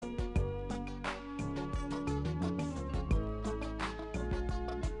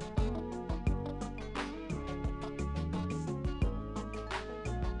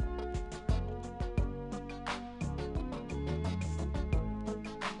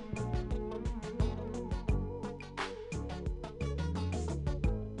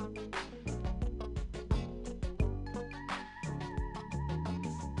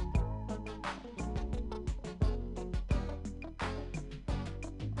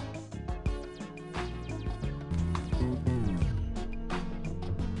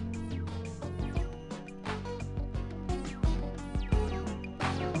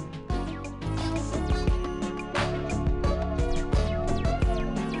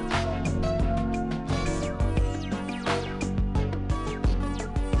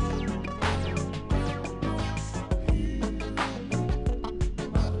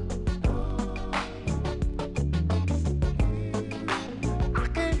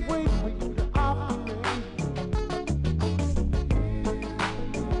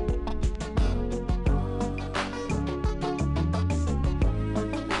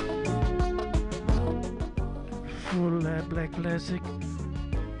FlatBlackPlastic,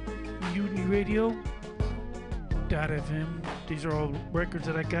 MutinyRadio.fm. These are all records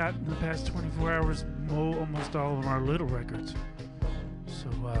that I got in the past 24 hours. Almost all of them are little records. So,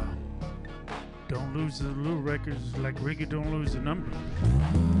 don't lose the little records like Ricky, don't lose the number.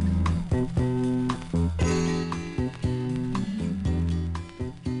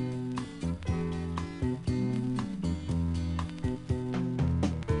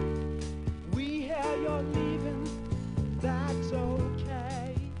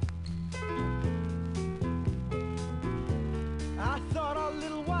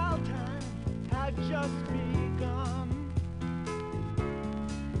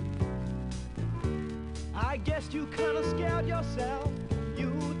 You kinda scared yourself,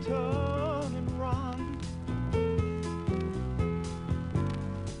 you turn and run.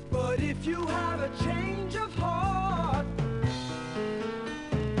 But if you have a change of heart,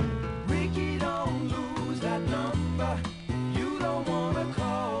 Ricky, don't lose that number. You don't wanna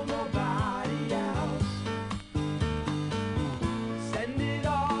call nobody else. Send it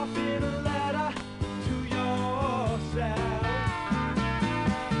off in a letter to yourself.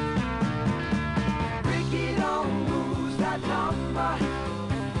 Number,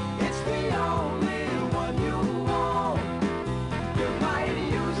 it's the only one you want. You might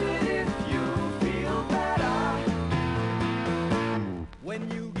use it if you feel better when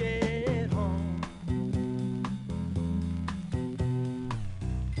you get home.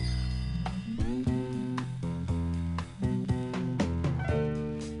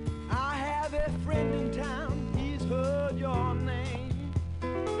 I have a friend in town, he's heard your name.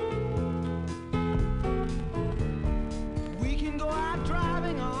 Go out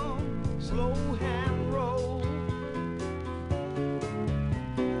driving on slow hand road.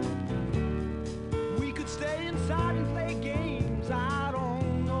 We could stay inside and play games, I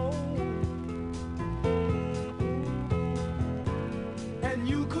don't know. And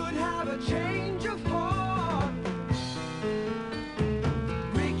you could have a change of heart.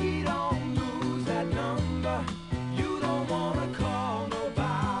 Ricky, don't lose that number. You don't wanna call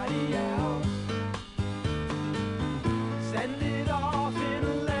nobody else. Send it off in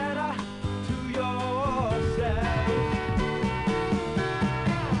a letter to yourself.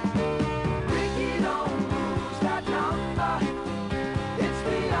 Ricky, don't lose that number. It's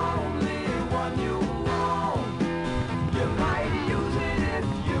the only one you want. You might use it if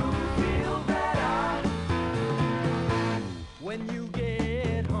you feel better when you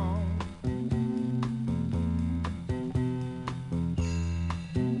get home.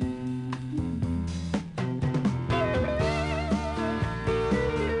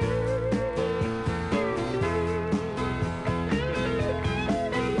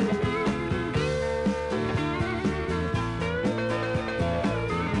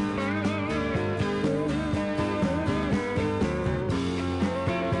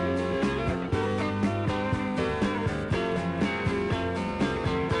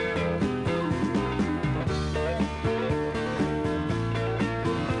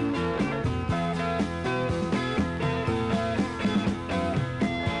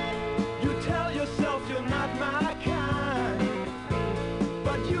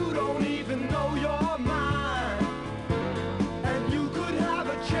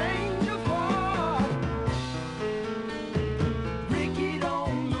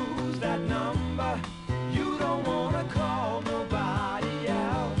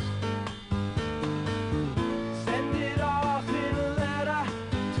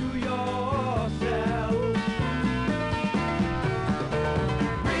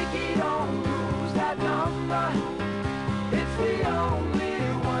 It's the only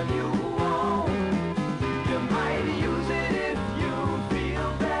one you want. You might use it if you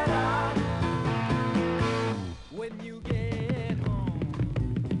feel better when you get home.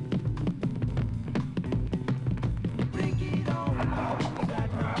 Ricky, don't lose that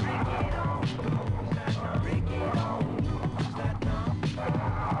number. Ricky, don't lose that number.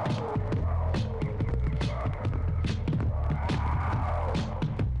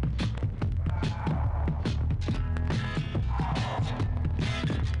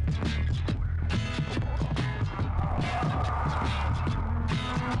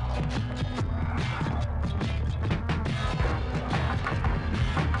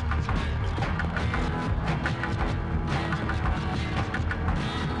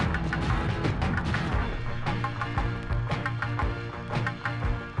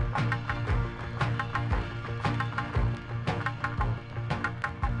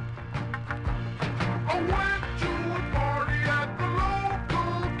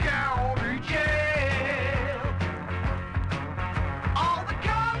 All the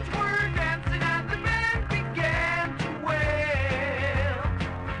cops were dancing and the band began to wail.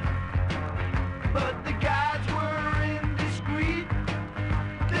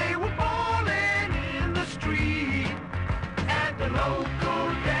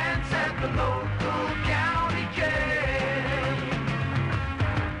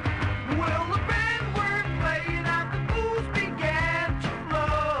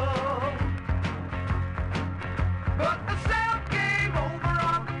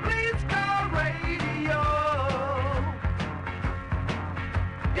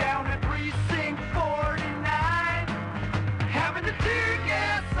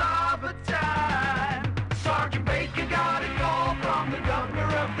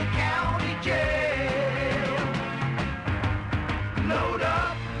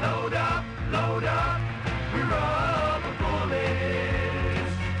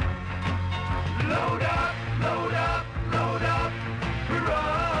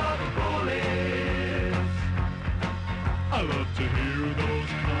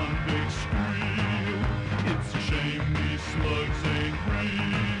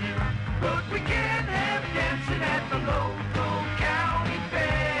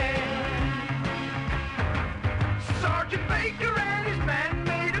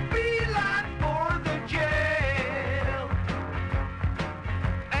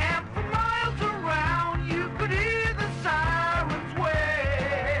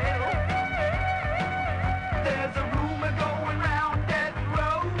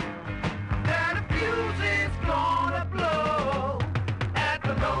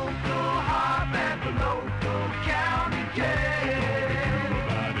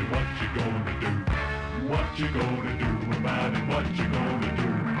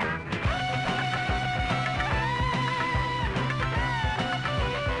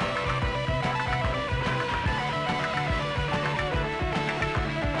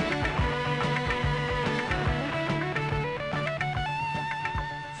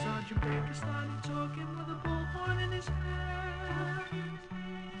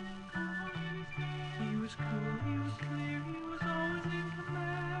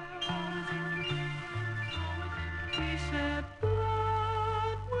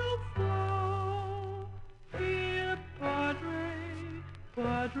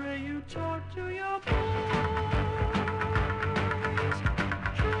 talk to your boys.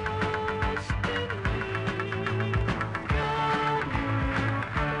 Trust in me. God will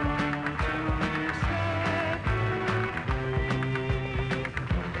come to set you free.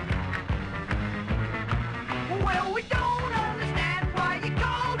 Well, we don't understand why you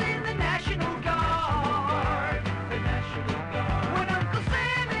called in the National Guard. The National Guard. When Uncle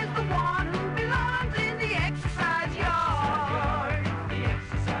Sam is the one who belongs in the exercise yard. The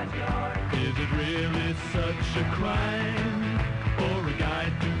exercise yard. Is it really such a crime for a guy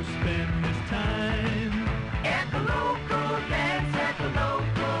to spend his time At the local dance, at the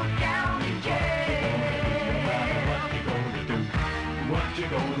local county jail. What you gonna do? What you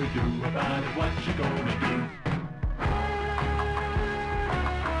gonna do about it? What you gonna do?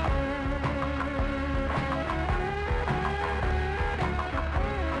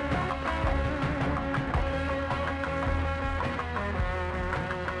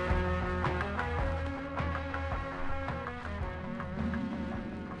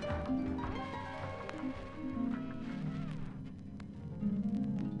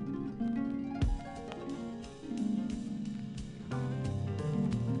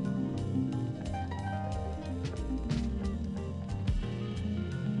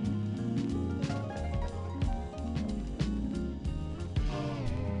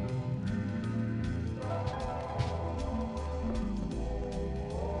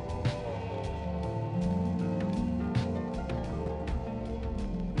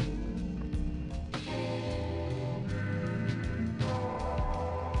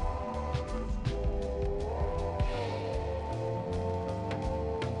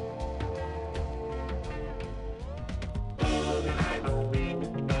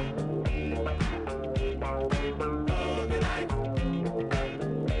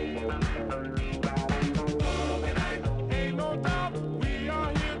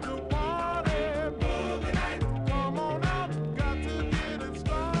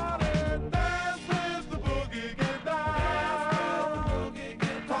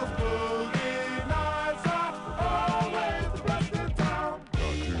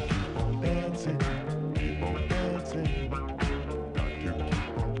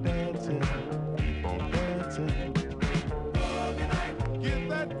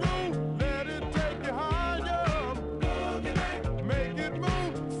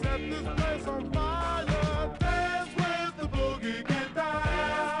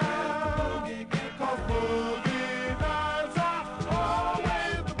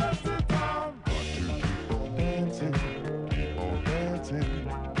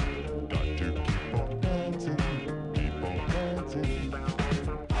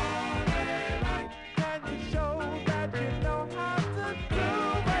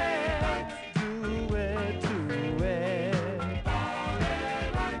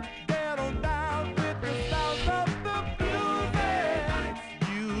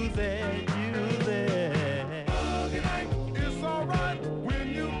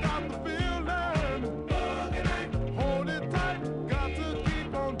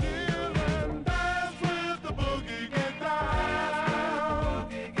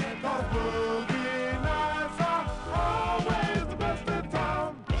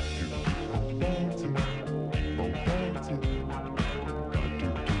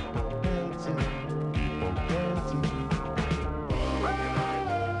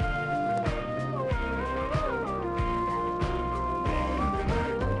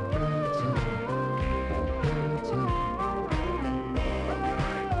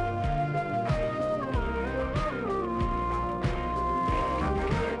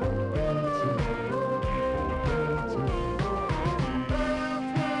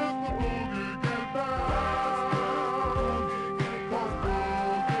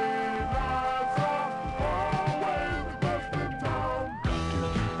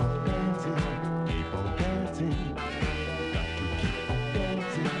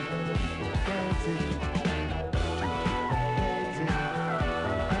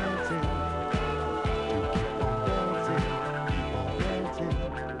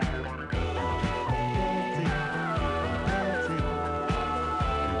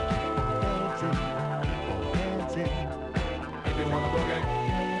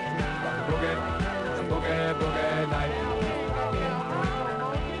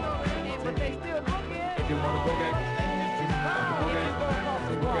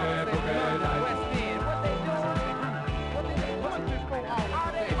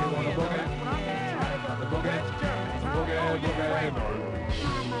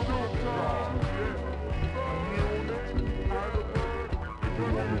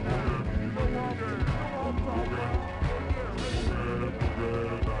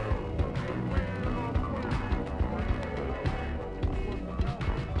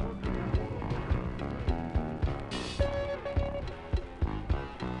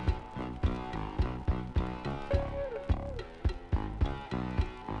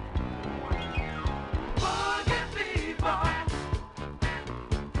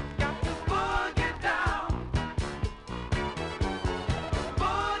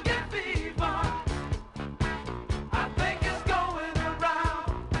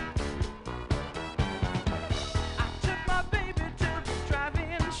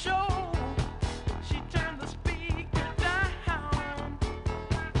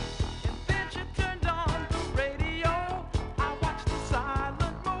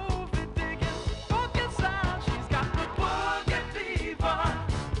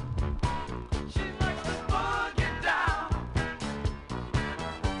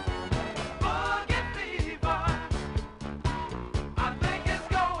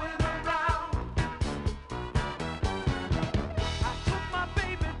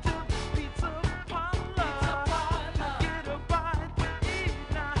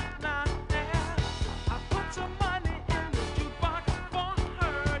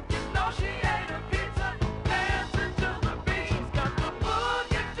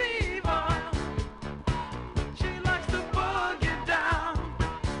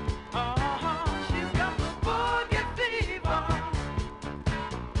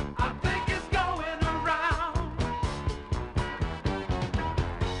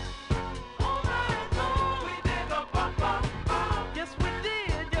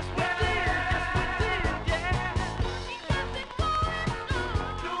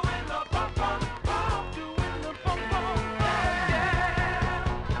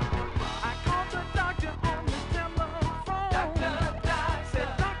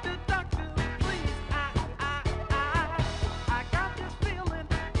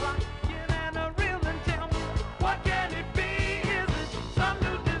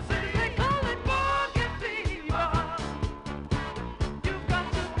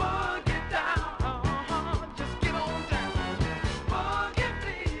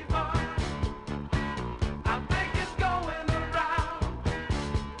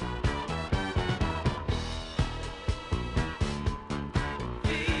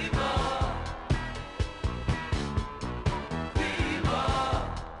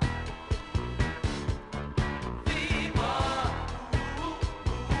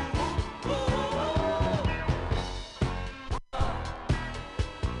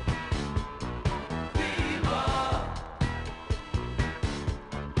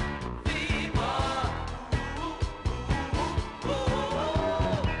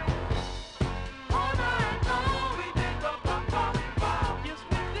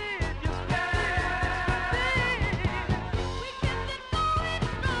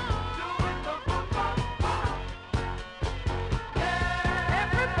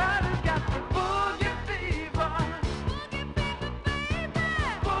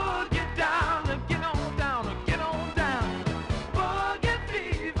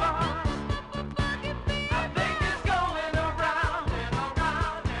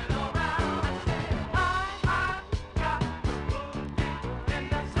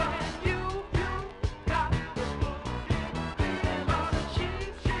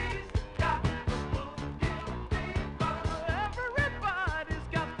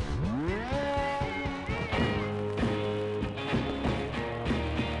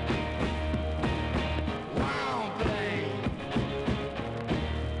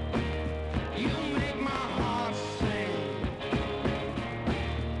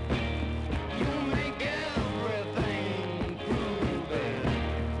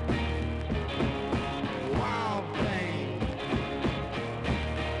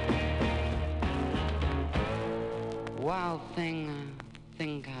 thing, I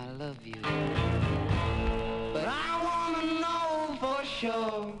think I love you. But I wanna know for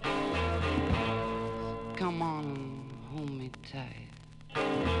sure. Come on and hold me tight.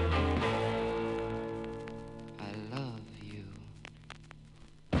 I love you.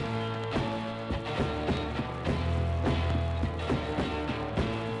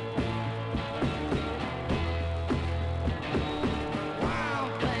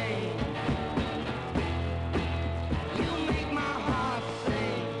 Wild thing, you make my heart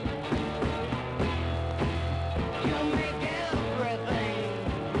sing. You make everything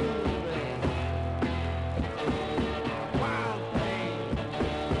groovy. Wild thing.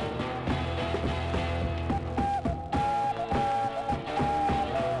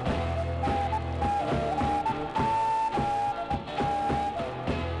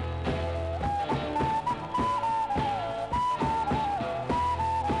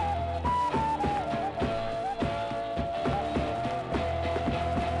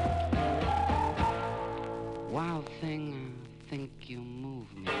 Wild thing, I think you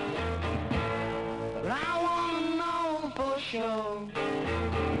move me. But I wanna know for sure.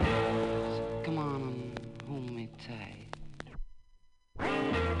 So come on and hold me tight.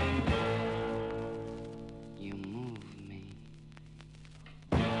 You move me.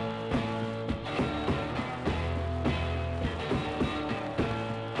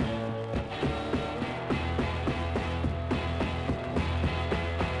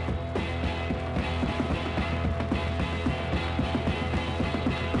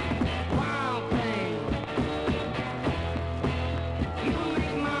 Wild thing, you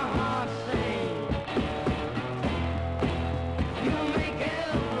make my heart sing. You make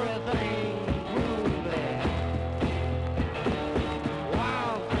everything groovy.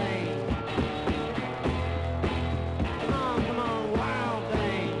 Wild thing, come on, wild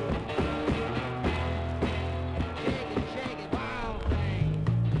thing. Shake it, wild thing.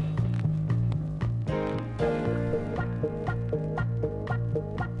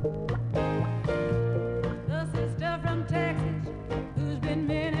 The sister from Texas who's been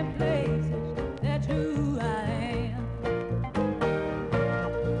many places, that's who I am.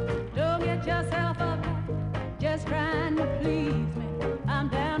 Don't get yourself up, just trying to please me. I'm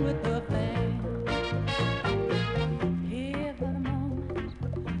down with the plan. Here for the moment,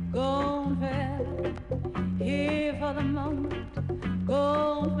 gone forever. Here for the moment,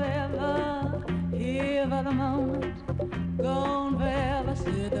 gone forever. Here for the moment, gone forever.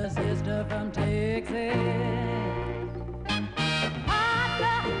 Said the sister from Texas.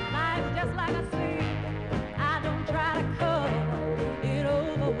 Life's just like a sea. I don't try to cover it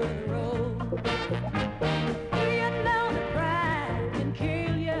over with a roll. Do you know that pride can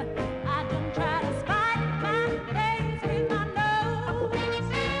kill you? I don't try to spite my face with my nose.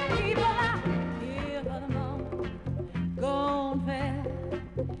 People are here for the moment, gone forever.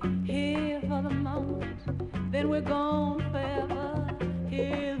 Here for the moment, then we're gone forever.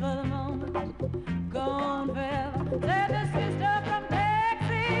 Here for the moment, gone forever. Said the sister from Texas.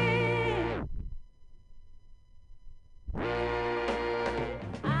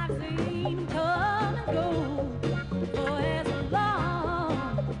 I've seen 'em come and go for as long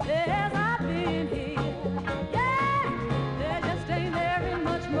as I've been here. Yeah, there just ain't very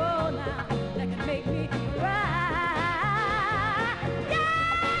much more now that can make me cry. Yeah,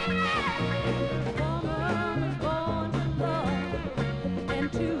 woman was born to love and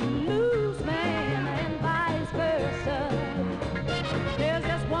to lose man and vice versa. There's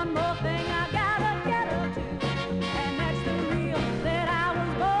just one more thing I gotta get her to, and that's the real that I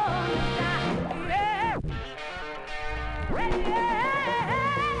was born to die.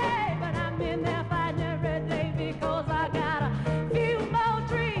 Yeah, but I'm in there fighting every day because I got a few more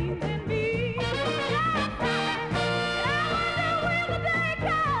dreams in me. Yeah, I wonder will the day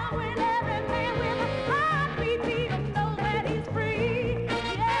come when every man with a heartbeat beat knows that he's free.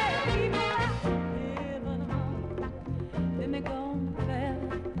 Yeah.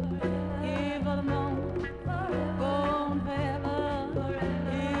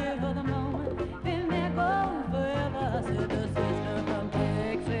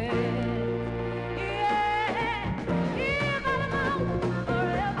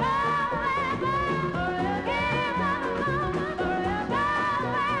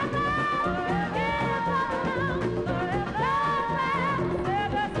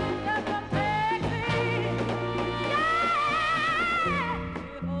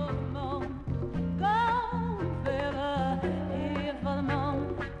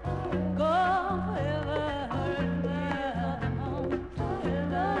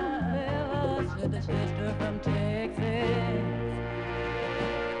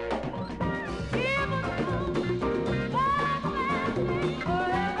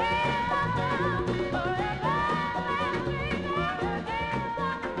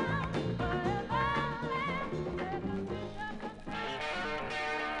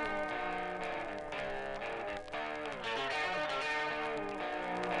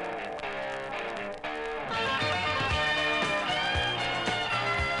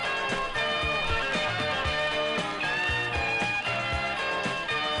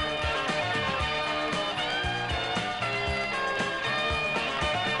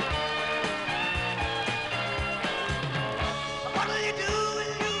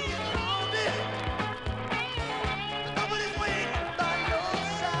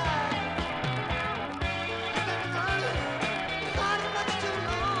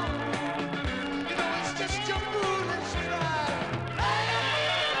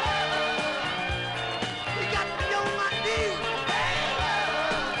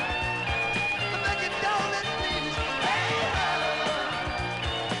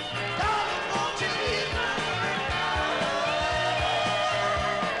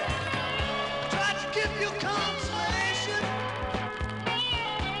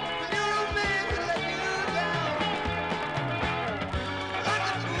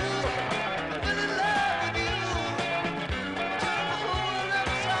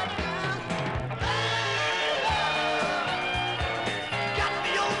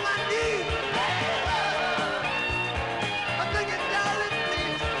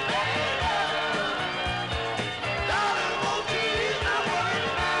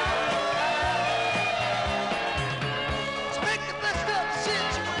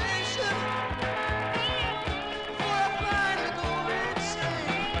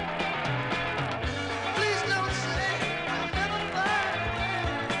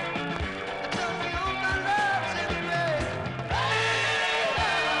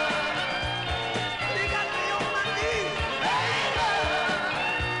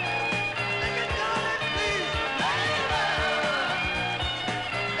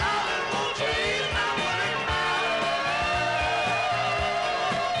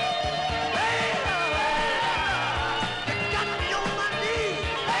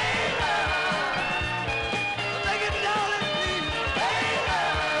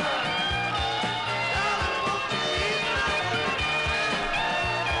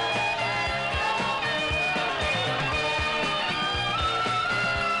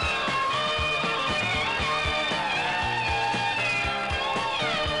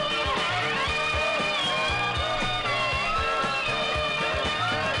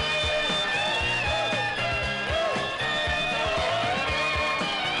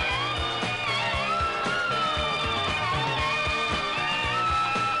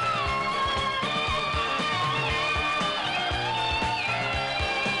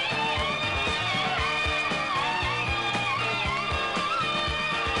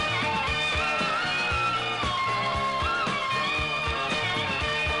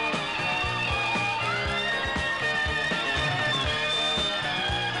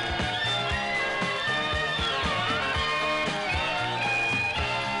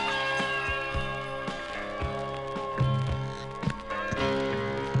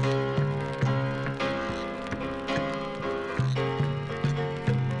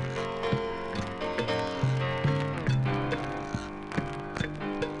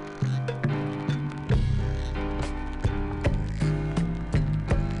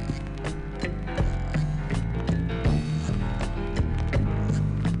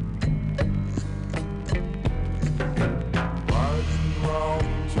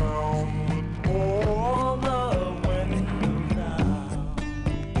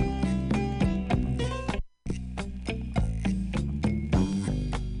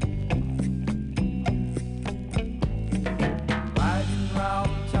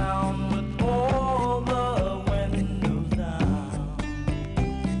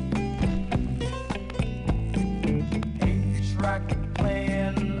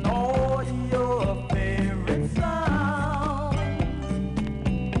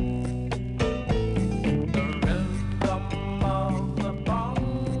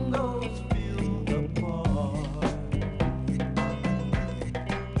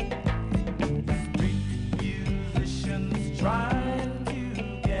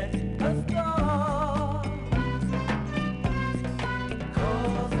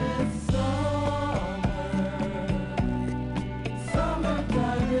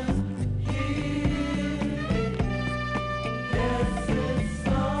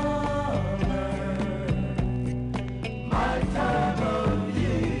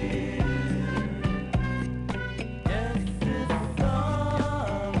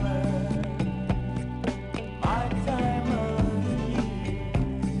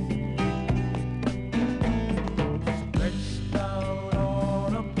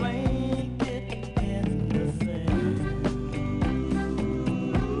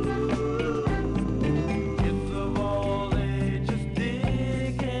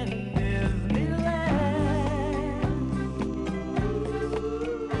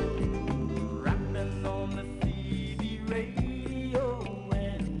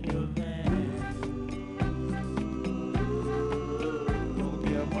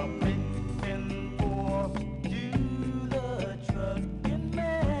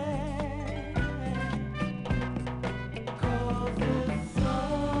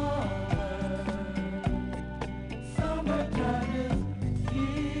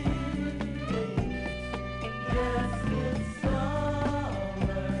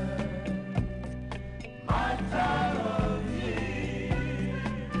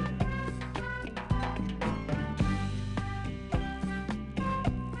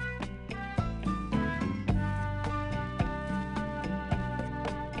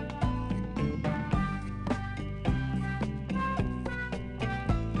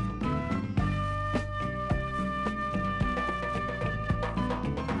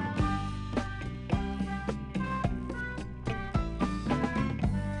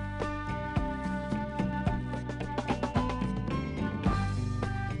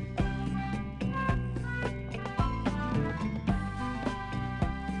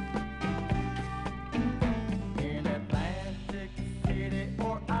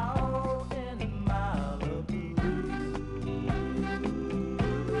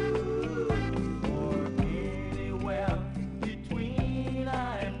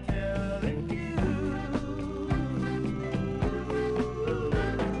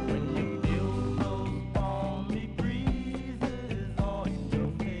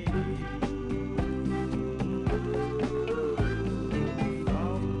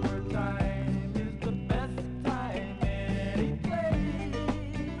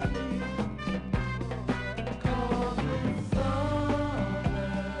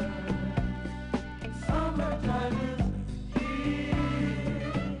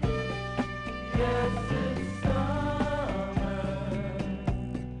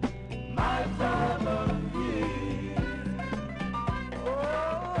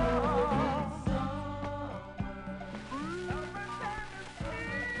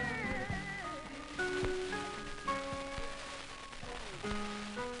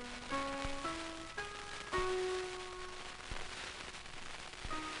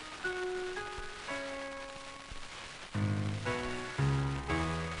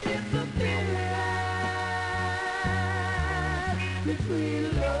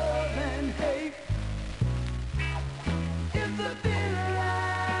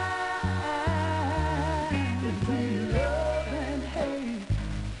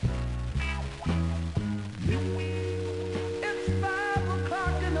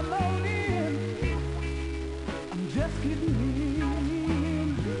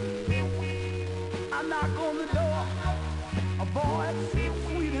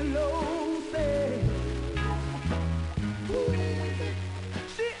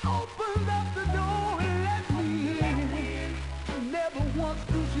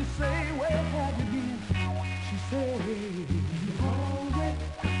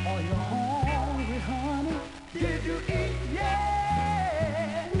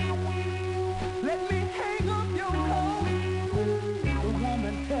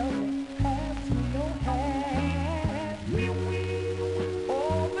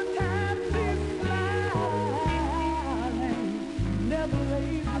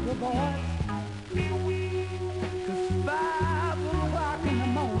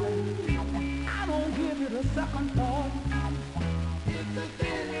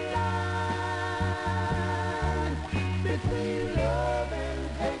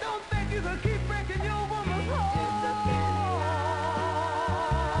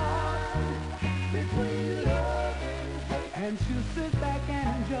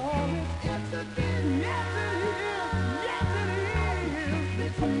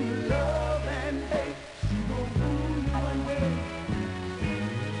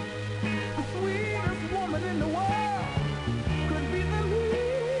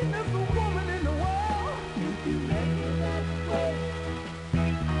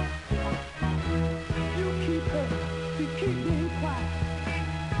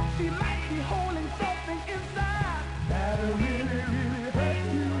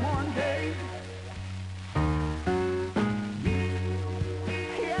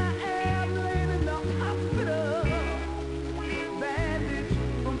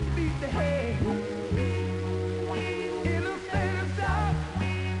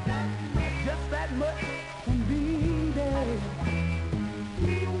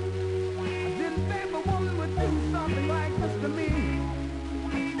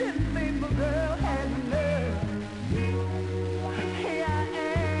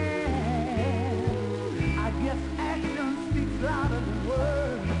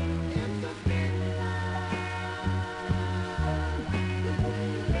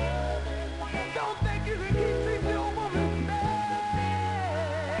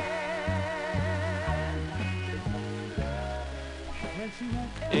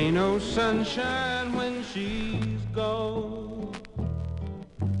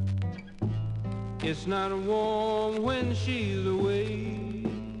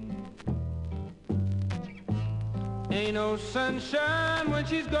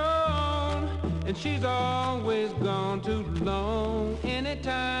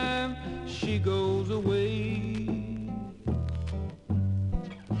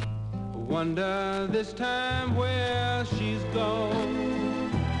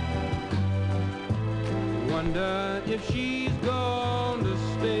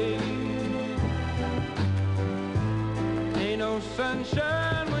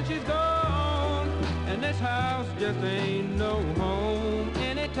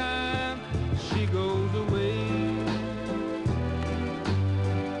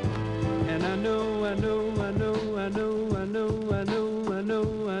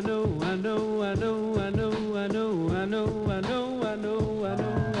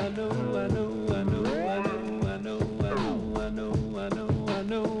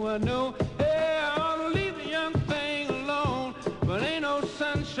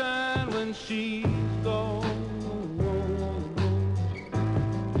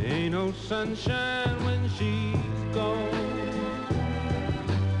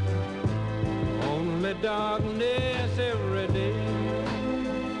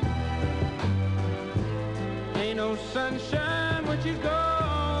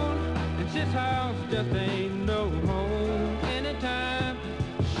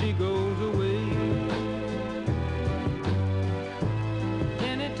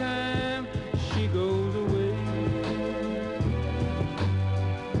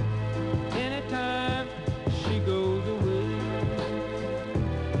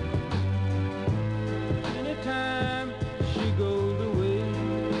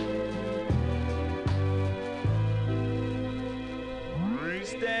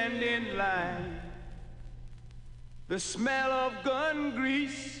 stand in line. The smell of gun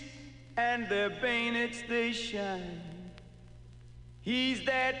grease and their bayonets they shine. He's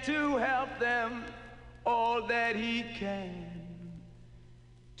there to help them all that he can.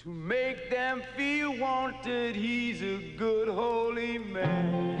 To make them feel wanted, he's a good holy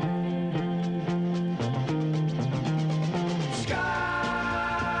man. Sky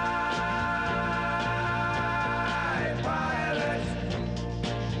pilot,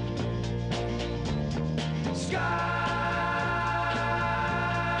 sky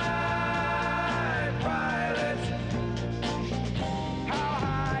pilot, how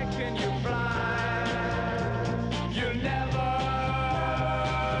high can you fly? You'll never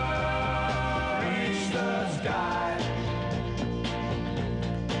reach the sky.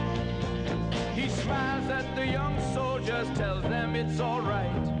 He smiles at the young soldiers, tells them it's all right.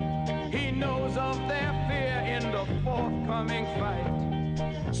 He knows of their fear in the forthcoming fight.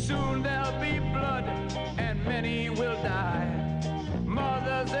 Soon there'll be blood and many will die.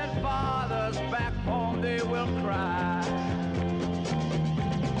 Mothers and fathers back home, they will cry.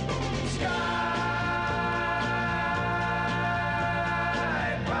 Sky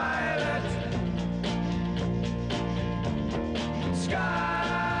pilot, sky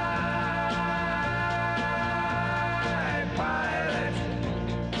pilot,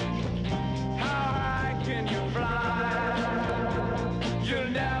 how high can you fly?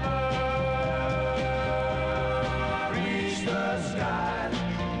 You'll never reach the sky.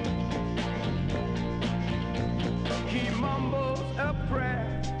 He mumbles a prayer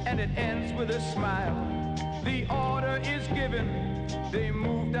and it ends with a smile. The order is given, they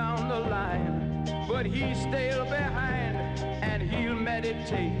move down the line. But he's still behind and he'll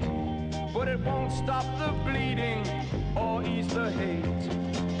meditate. But it won't stop the bleeding or ease the hate.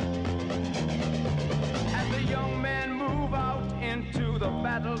 As the young men move out into the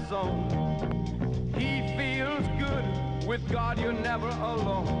battle zone, he feels good, with God you're never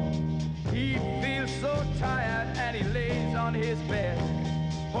alone. He feels so tired and he lays on his bed.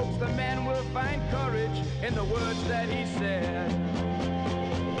 Hopes the men will find courage in the words that he said.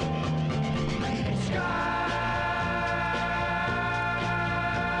 Sky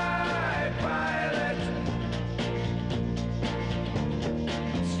pilot,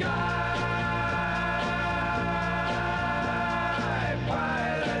 sky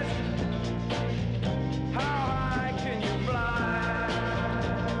pilot, how high can you fly?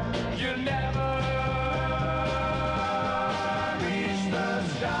 You'll never reach the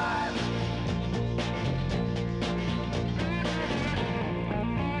sky.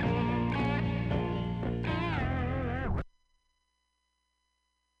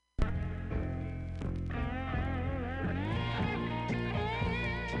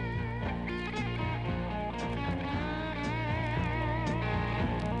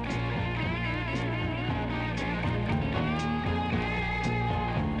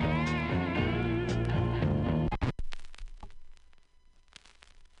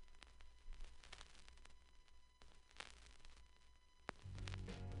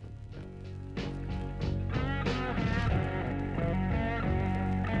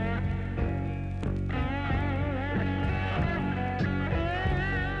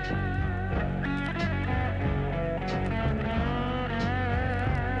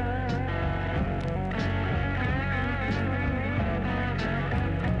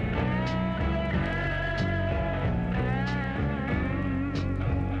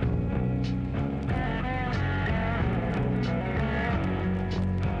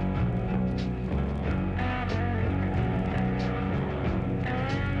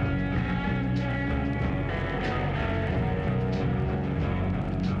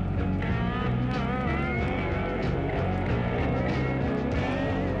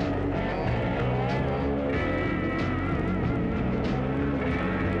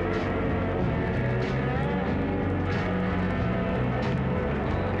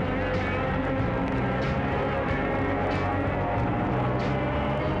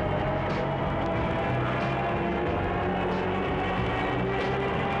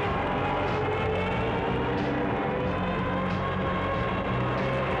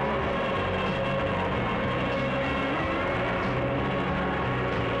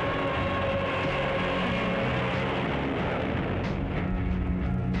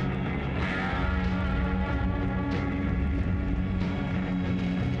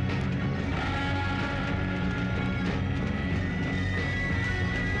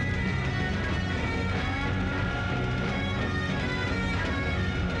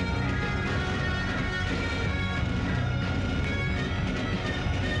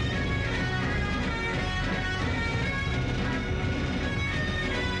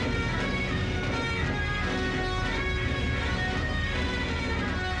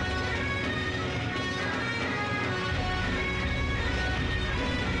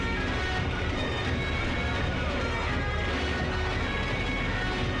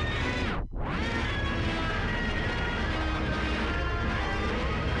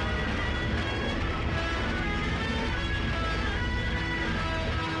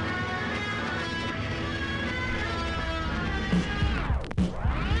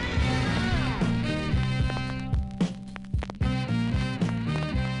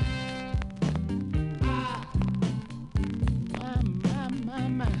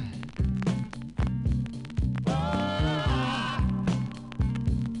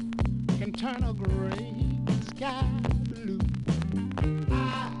 turn a gray sky blue.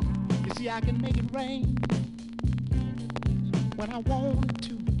 You see, I can make it rain when I want it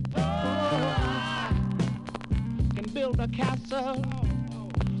to. I can build a castle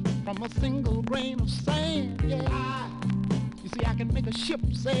from a single grain of sand. Yeah. You see, I can make a ship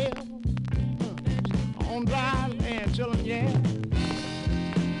sail on dry land, children. Yeah.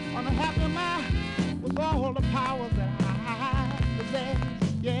 On a happy mind with all the powers that I possess.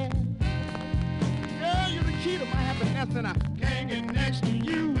 Yeah. Girl, you're the key to my happiness, and I can't get next to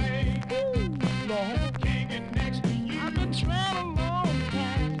you, baby. Ooh, Lord. Can't get next to you. I've been trying a long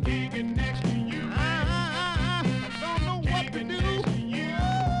time. Can't get next to you. I don't know what to do.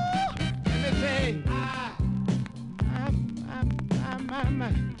 Let me say,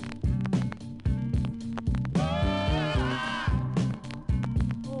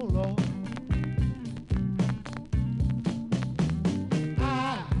 oh Lord. I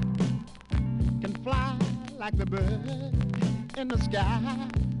can fly like the bird in the sky.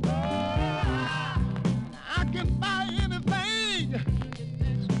 I can buy anything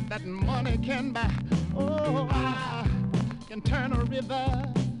that money can buy. Oh, I can turn a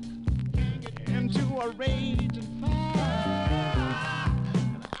river into a raging fire.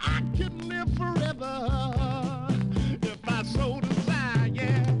 I can live forever if I so desire.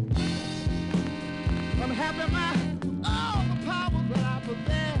 Yeah, I'm happy man, all the powers that I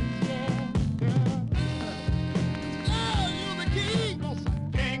possess.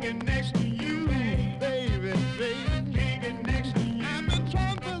 Can't get next to you, baby, baby. Can't get next to you. I've been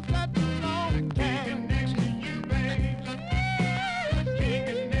trying for such a long time. Can't get next to you, baby. Can't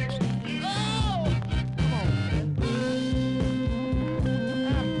get next to you. Oh, come on.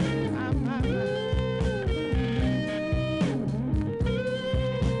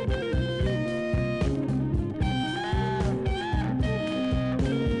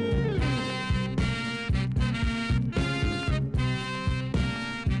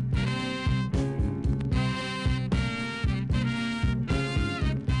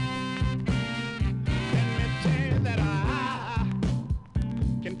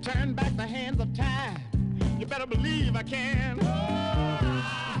 Turn back the hands of time. You better believe I can. Oh,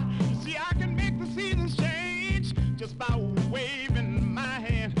 see, I can make the seasons change just by waving my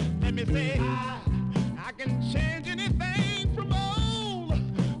hand. Let me say, I can change anything from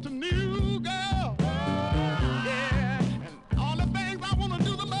old to new, girl. Yeah, and all the things I want to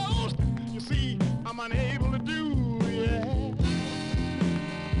do the most, you see, I'm unable to do. Yeah,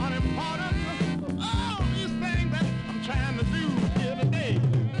 unimportant, all these things that I'm trying to do here today.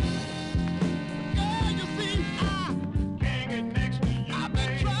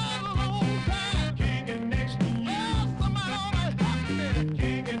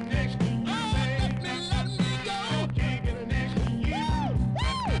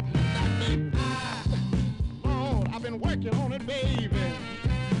 Working on it, baby.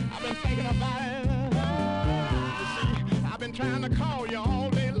 I've been thinking about it. You see, I've been trying to call you all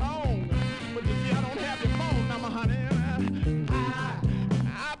day long, but you see, I don't have your phone number, honey.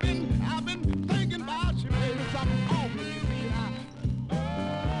 I've been thinking about you, baby. Something awful, you see.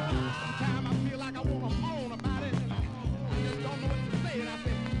 Sometimes I feel like I want to moan about it, and I just don't know what to say. And I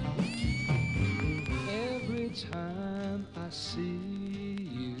say, every time I see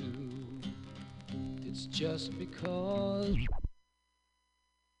you, it's just because.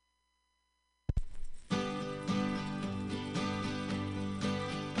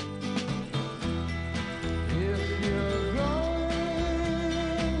 If you're going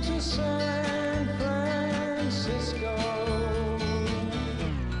to San Francisco,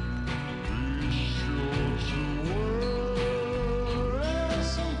 be sure to wear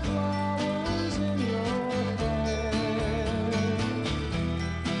some flowers in your hair.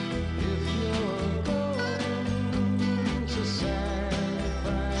 If you're going to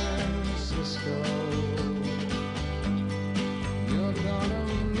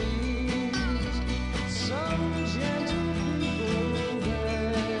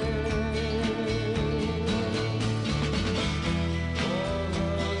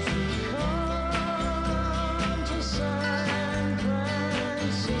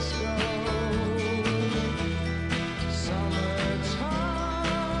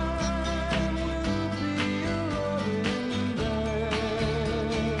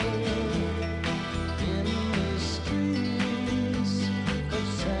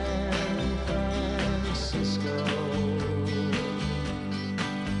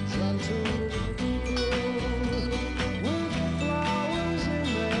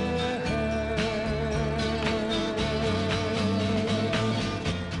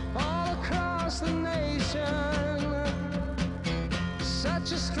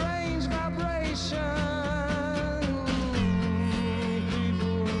strange vibration,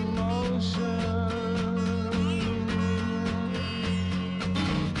 people in motion.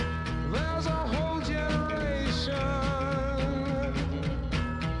 There's a whole generation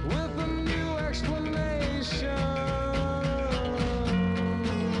with a new explanation.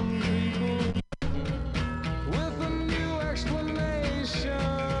 People with a new explanation.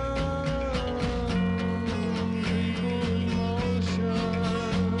 People in motion.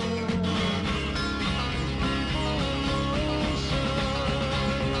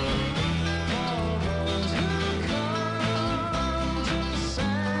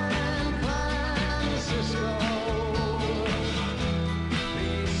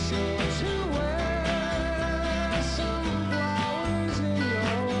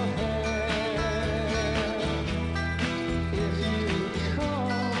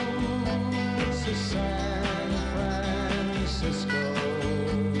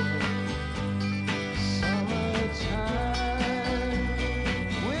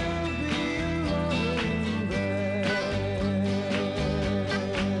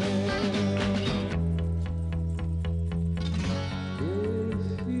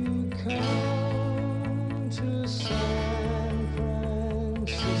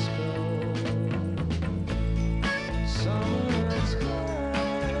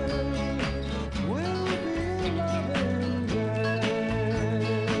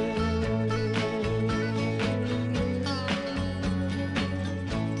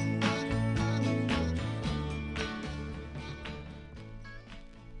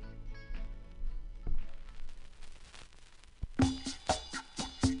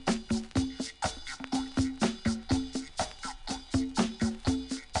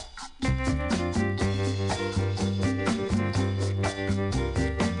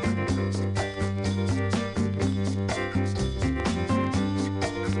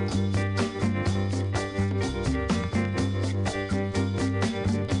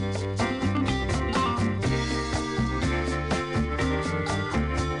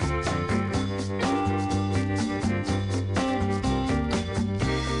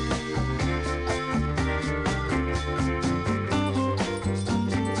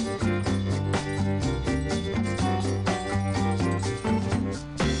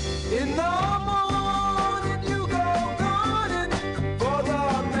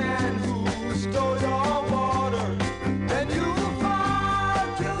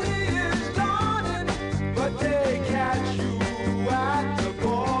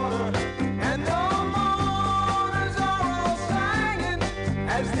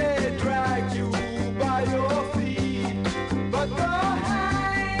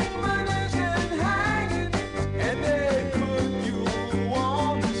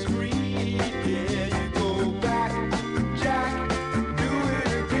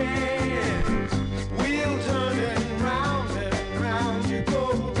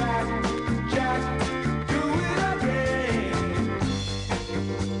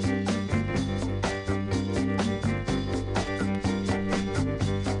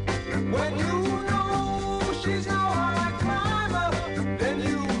 When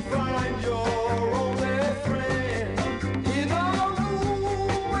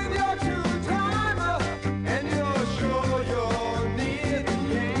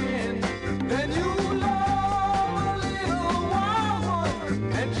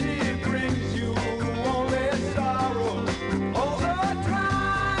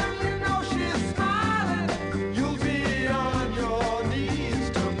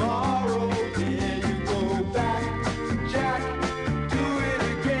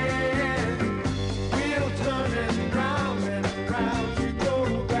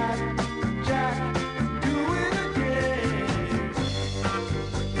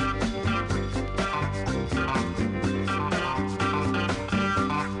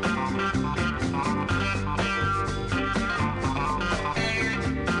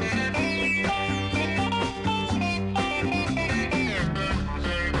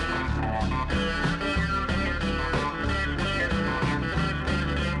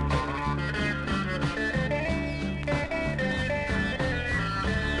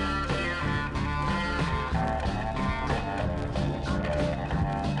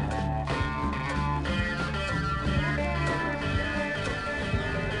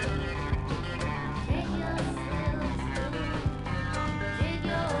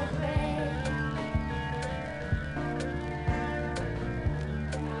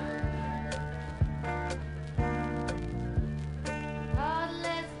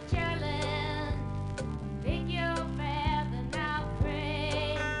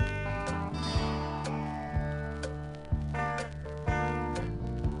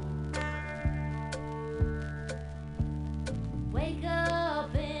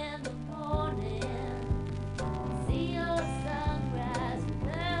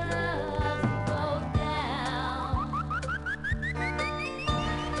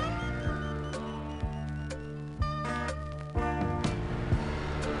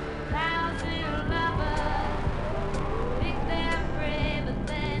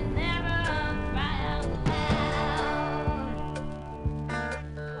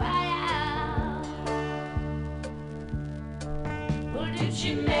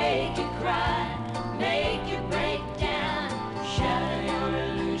she make you cry, make you break down, shatter your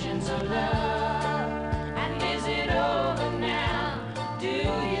illusions of love? And is it over now? Do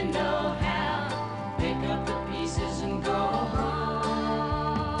you know how? Pick up the pieces and go home.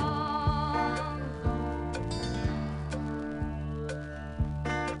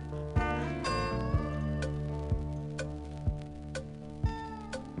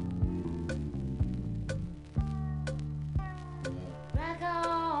 Back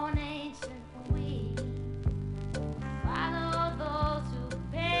on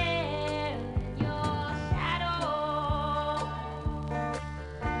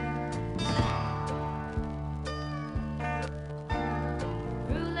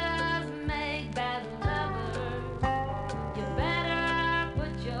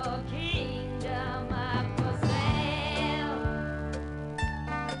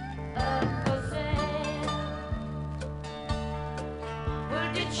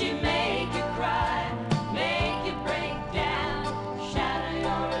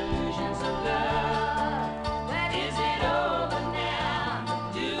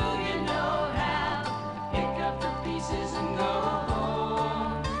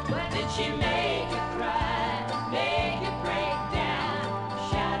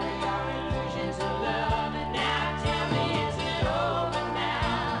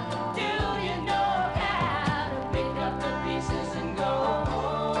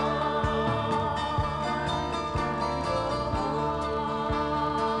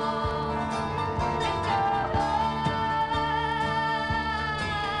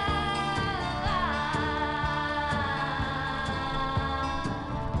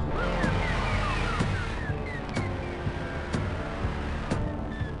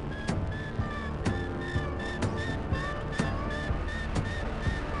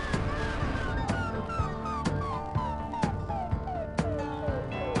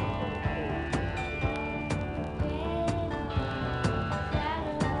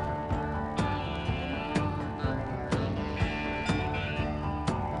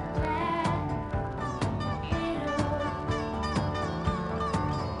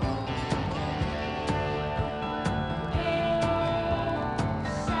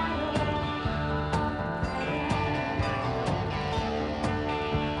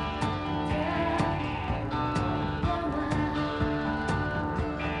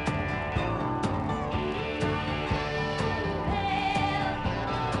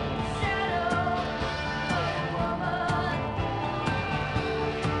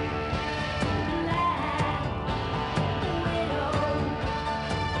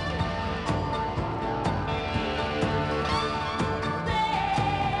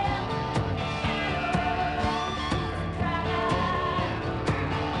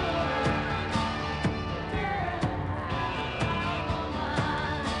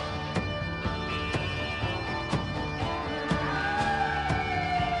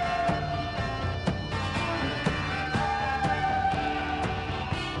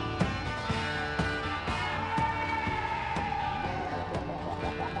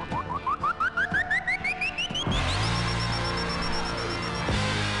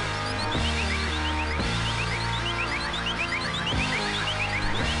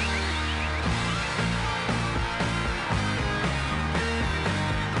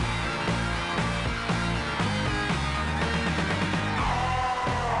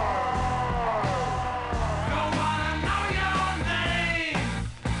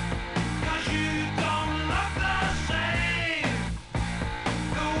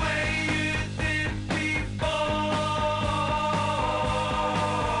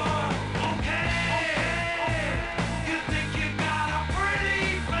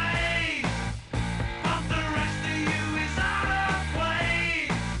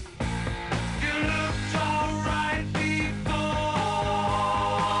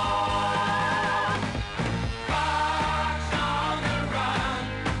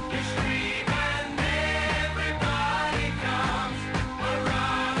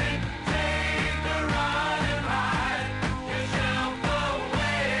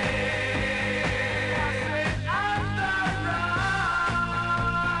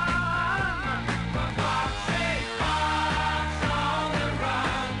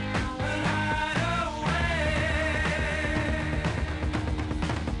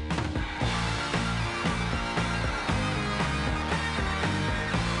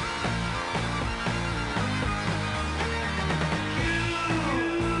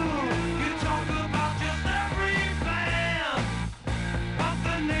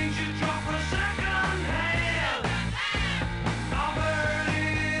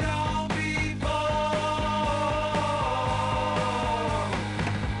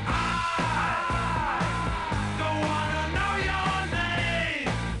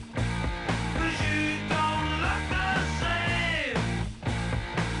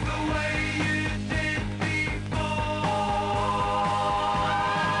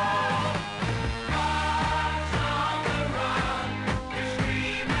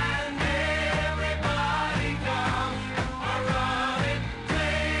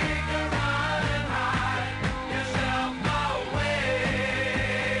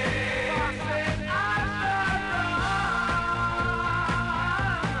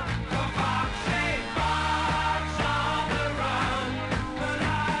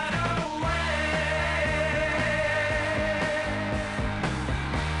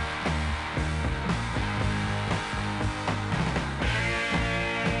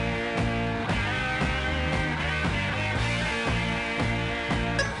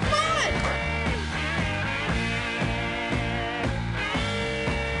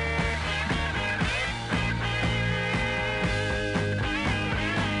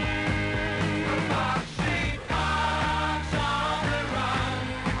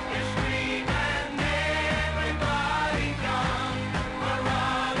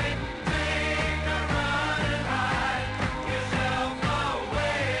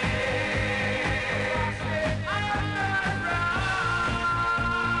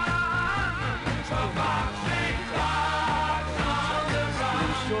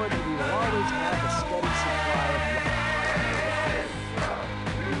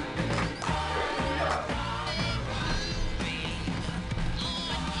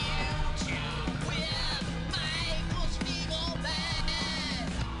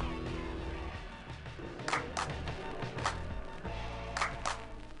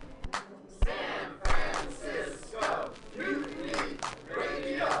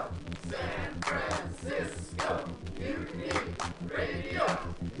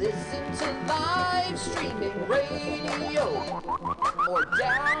Listen to live streaming radio or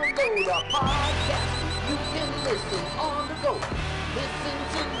download a podcast. You can listen on the go. Listen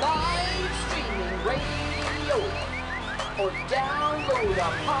to live streaming radio or download a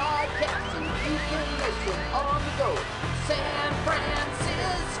podcast and you can listen on the go. San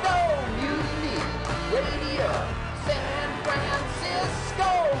Francisco Mutiny Radio. San Francisco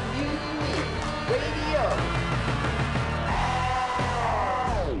Mutiny Radio.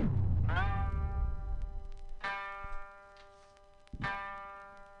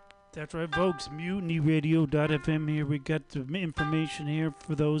 That's right, folks. MutinyRadio.fm here. We got the information here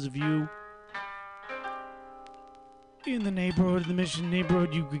for those of you in the neighborhood, the Mission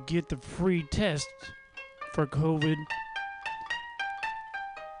neighborhood. You could get the free test for COVID.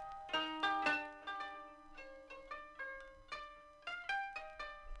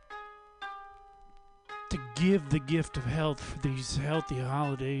 To give the gift of health for these healthy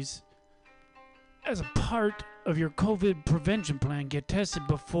holidays. As a part of your COVID prevention plan, get tested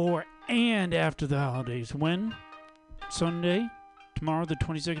before and after the holidays. When? Sunday, tomorrow, the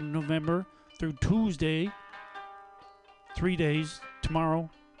 22nd of November, through Tuesday, 3 days, tomorrow,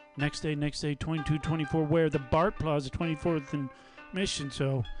 next day, 22, 24, where the BART Plaza, 24th and Mission.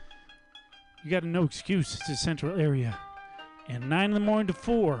 So you got no excuse. It's a central area. And 9 in the morning to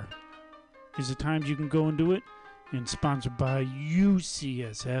 4 is the times you can go and do it. And sponsored by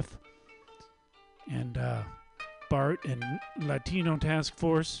UCSF. And BART and Latino Task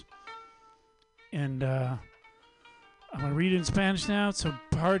Force. And I'm going to read it in Spanish now, so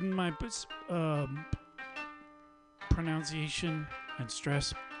pardon my pronunciation and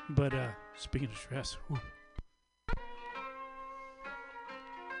stress. But speaking of stress,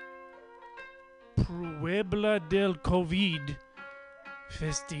 Puebla del COVID,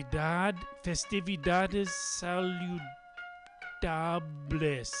 festividades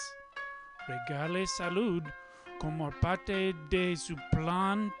saludables. Regale salud como parte de su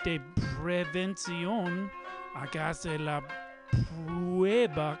plan de prevención. Hágase la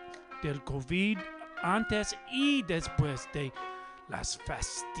prueba del COVID antes y después de las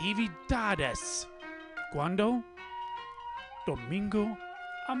festividades. ¿Cuándo? Domingo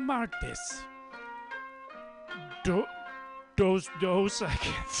a martes. Dos, I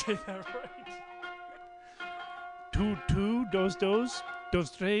can't say that right. 2,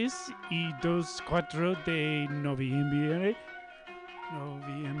 2, 3 y 4 de noviembre.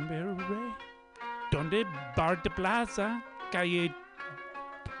 Donde Bar de Plaza, calle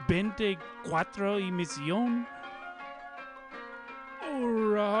 24 y Misión.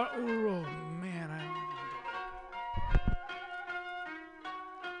 Oh man,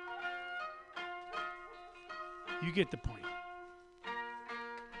 you get the point.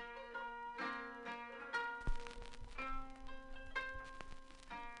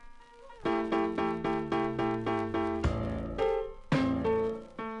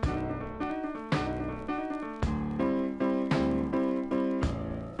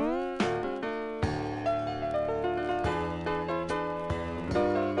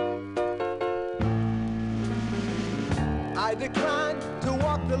 I decline to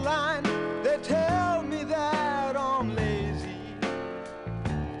walk the line. They tell me that I'm lazy.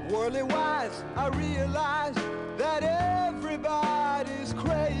 Worldly wise, I realize that everybody's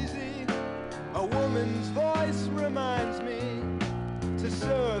crazy. A woman's voice reminds me to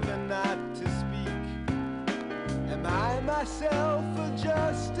serve and not to speak. Am I myself or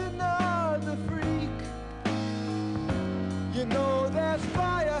just another freak? You know there's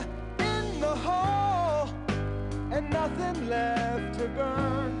fire in the hole and nothing left to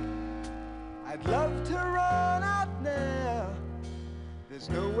burn. I'd love to run out now. There's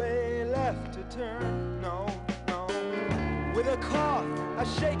no way left to turn. No, no. With a cough, I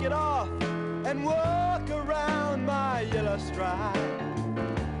shake it off and walk around my yellow stride.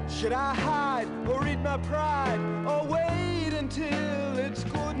 Should I hide or eat my pride or wait until it's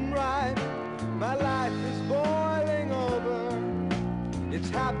good and right? My life is boiling over. It's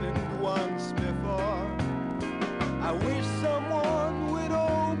happened once before. I wish someone would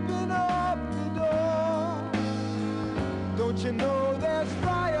open up the door. Don't you know there's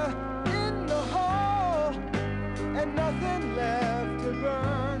fire in the hole and nothing left to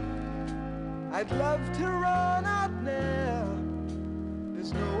burn? I'd love to run out now.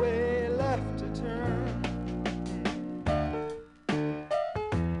 There's no way left to turn.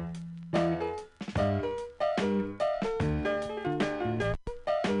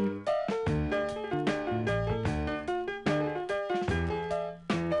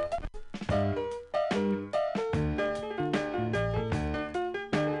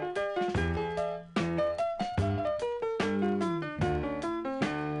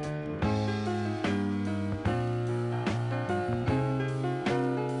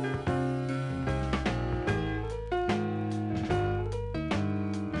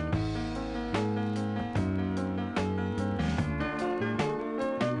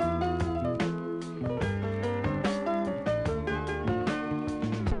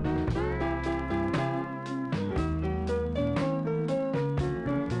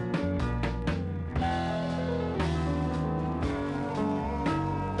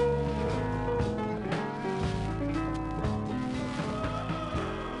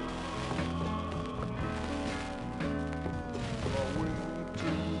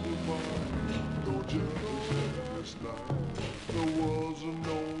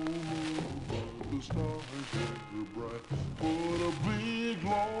 stars that are bright. Put a big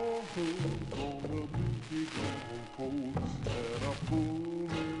long hook on a big long pole, and I pull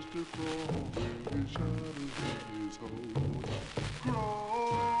Mr. Crawfish out of his hole.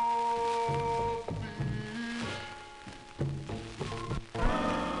 Crawfish.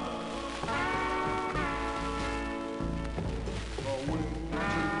 I went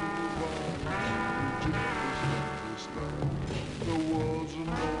to the bottom, just like this time. There wasn't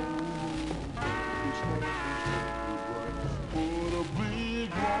no room, the stars were bright. Put a big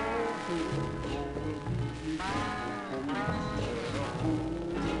long hook on a big long pole, and I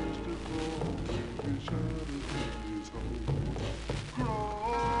pulled Mr. Crawfish out of his hole.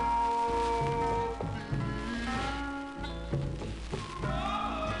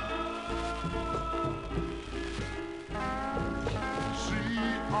 See,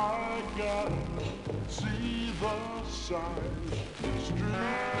 I gotta see the signs,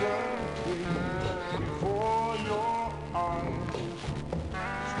 strict and clean before your eyes.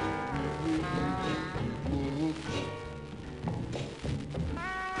 Look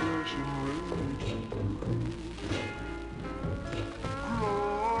fresh and ready to cook.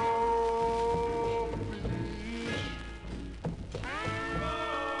 Crawfish.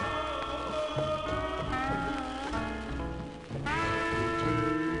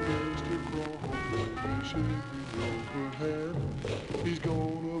 Mr. Crawfish in your hand. He's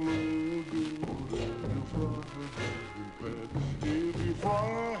gonna look good and you'll fry him pan. If you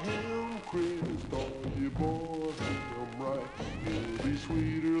fry him crisp or you boil him right, he'll be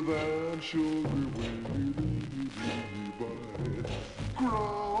sweeter than sugar when you bite.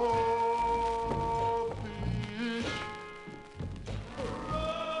 Crawfish.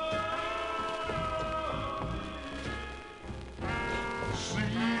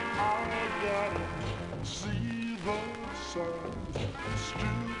 See, I gotta see the signs,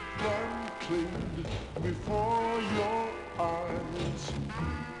 stripped and cleaned before your eyes.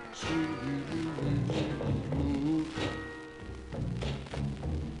 Sweet look,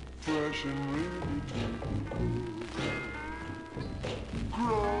 fresh and ready to cook.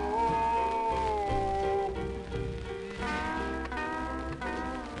 Grow.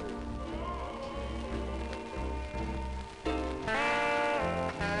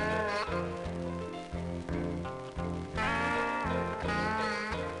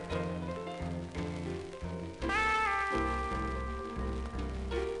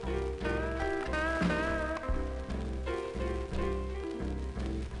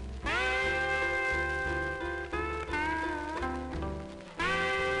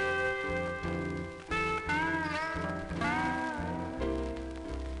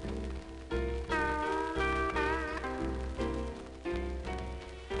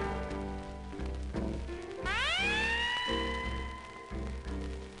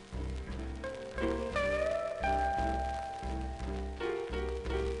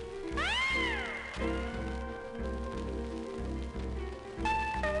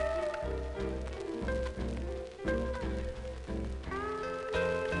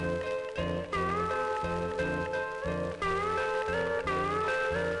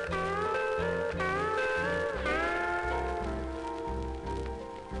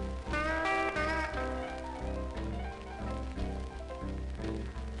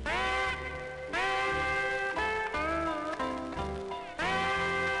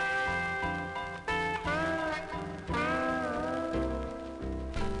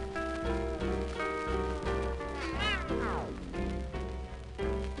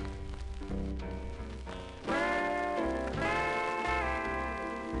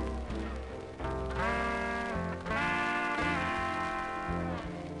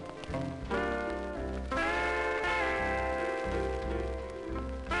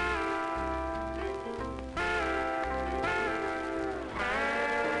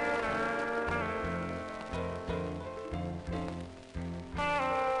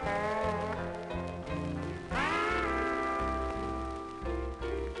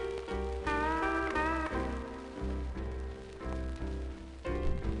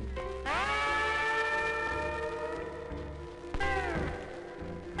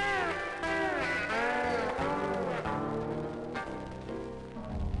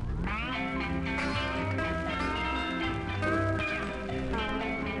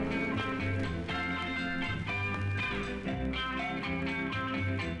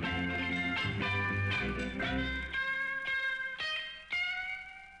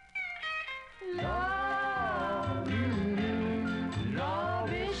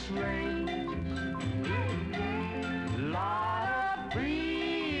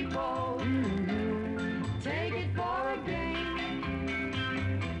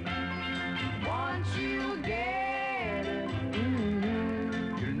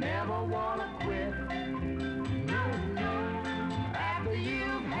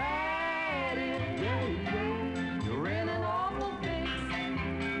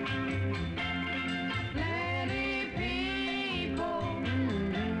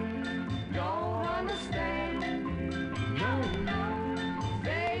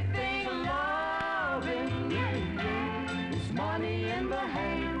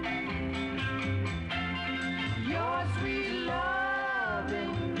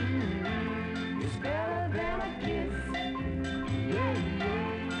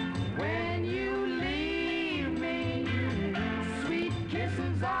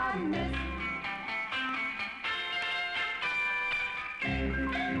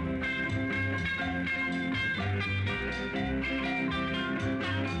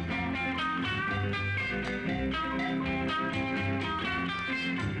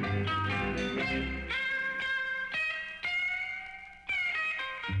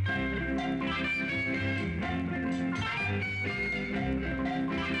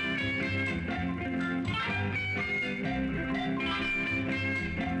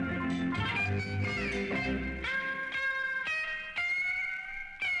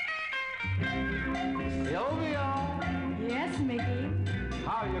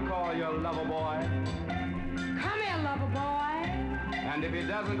 How do you call your lover boy? Come here, lover boy. And if he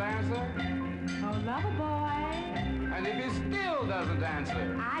doesn't answer? Oh, lover boy. And if he still doesn't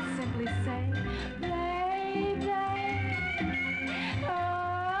answer? I simply say, baby.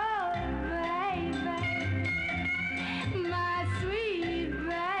 Oh, baby. My sweet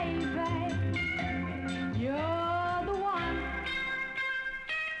baby. You're the one.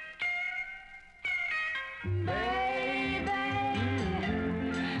 Baby.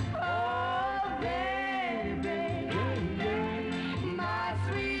 Oh, baby. My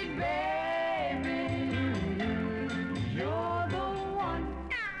sweet baby. You're the one.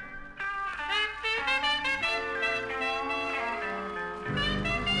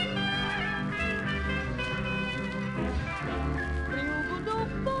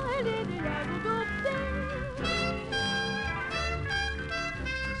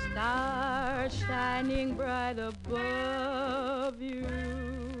 Stars shining bright above you.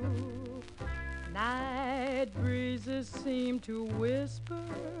 Night breezes seem to whisper,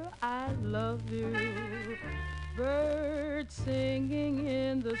 I love you. Birds singing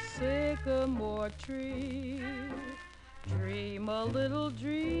in the sycamore tree. Dream a little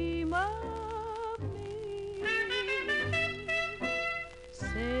dream of me.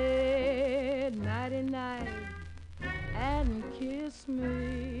 Say nighty-night and kiss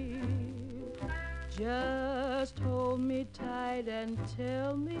me. Just hold me tight and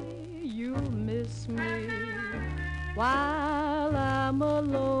tell me you miss me. While I'm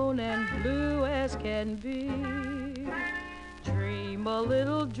alone and blue as can be, dream a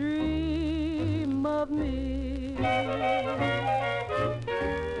little dream of me.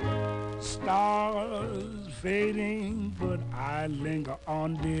 Stars fading, but I linger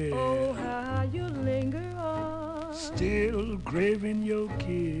on, dear. Oh, how you linger on. Still craving your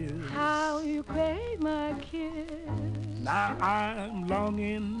kiss. How you crave my kiss. Now I'm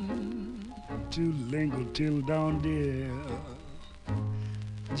longing to linger till dawn, dear.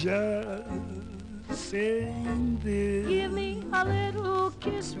 Just saying this. Give me a little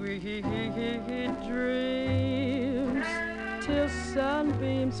kiss, sweet dreams, till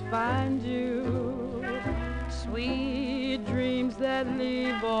sunbeams find you. Sweet dreams that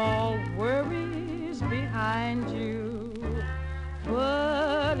leave all worries behind you.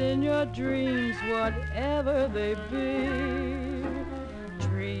 But in your dreams, whatever they be,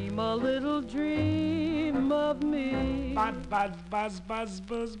 dream a little dream of me. Buzz, buzz, buzz, buzz,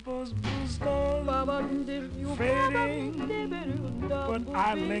 buzz, buzz, buzz, fading, but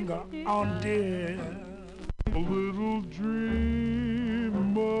I linger on, dear. A little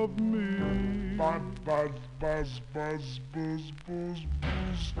dream of me. Buzz, buzz, buzz, buzz, buzz, buzz,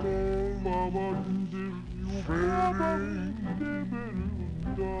 buzz, fading, but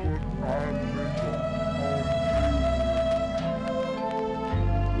I linger on.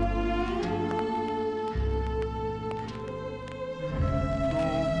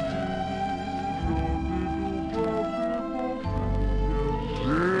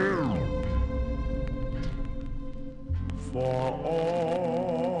 For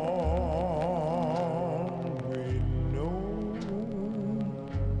all we know,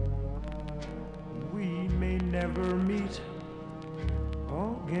 we may never meet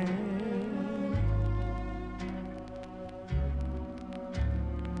again.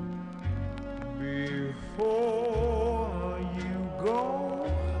 Before you go,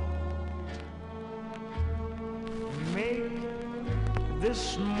 make this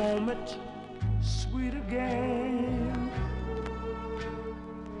moment sweet again.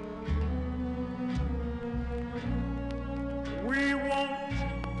 We won't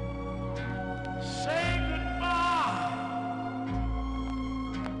say goodbye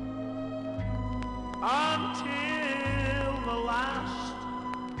until the last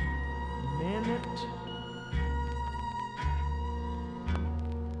minute.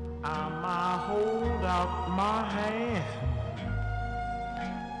 I hold out my hand.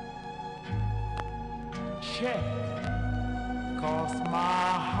 Check, 'cause my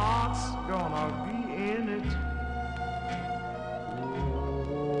heart's gonna be in it.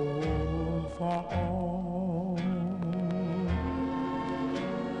 For all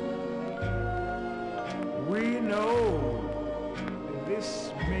we know, this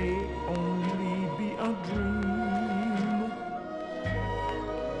may only be a dream.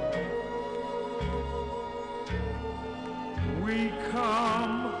 We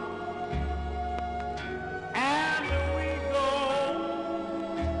come and we go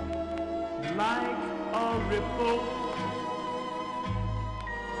like a ripple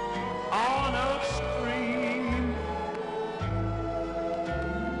on a stream.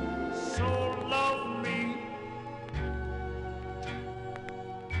 So love me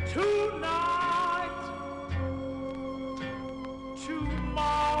Tonight,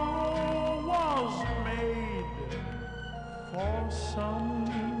 tomorrow was made for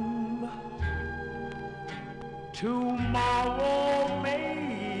some. Tomorrow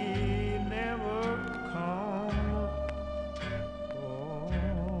may never come.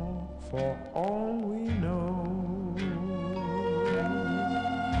 Oh, for all we know.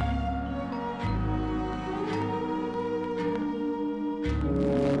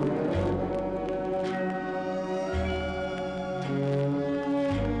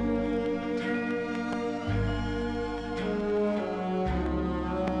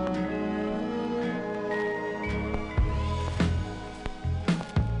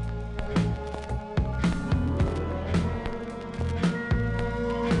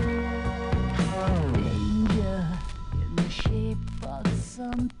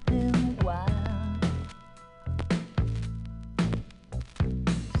 Something wild,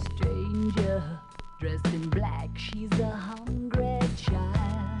 stranger dressed in black, she's a hungry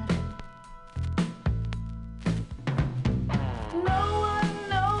child. No one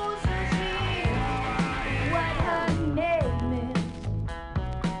knows who she is, what her name is.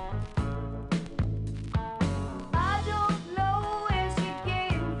 I don't know where she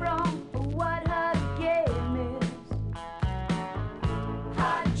came from or what her game is.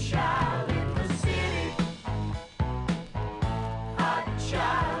 Hot child in the city. Hot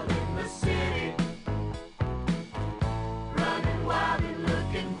child in the city. Running wild and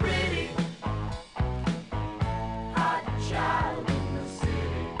looking pretty. Hot child in the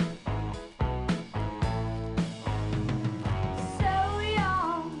city. So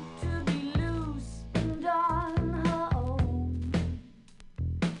young to be loose and on her own.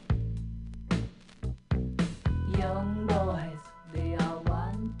 Young boys, they all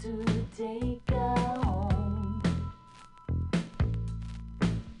want to take her home.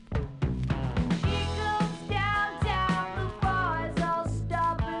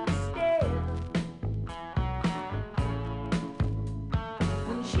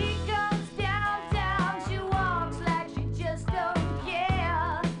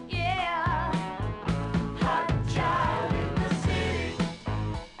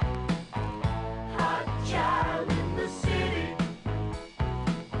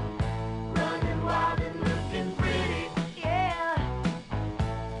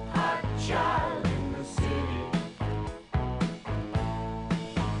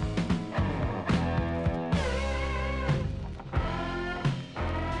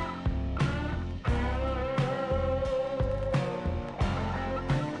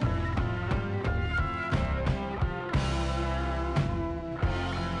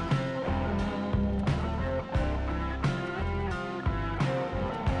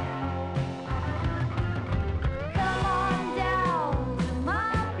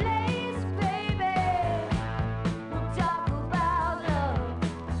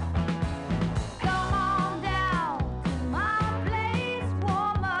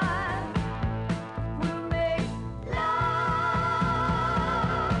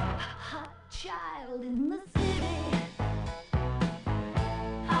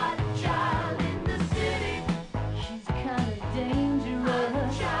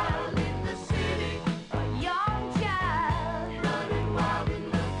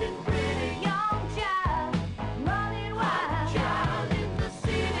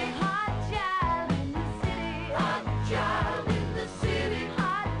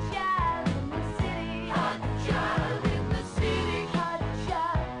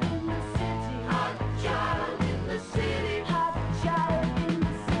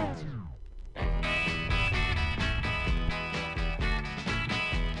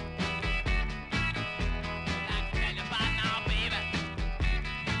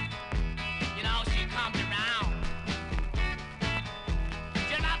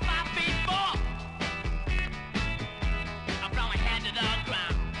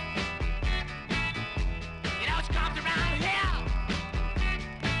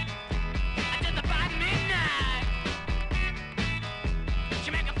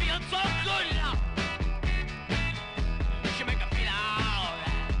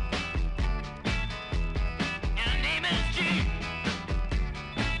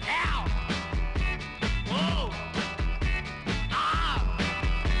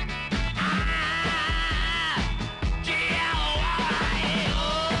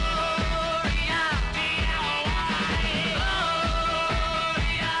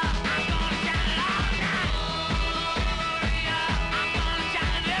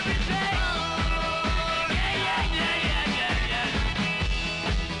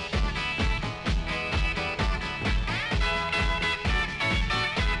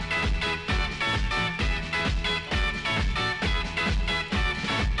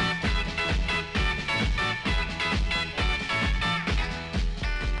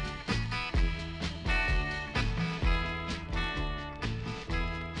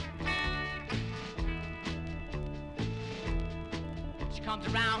 she comes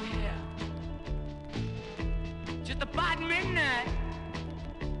around here just about midnight.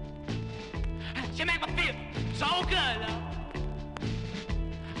 She make me feel so good, love.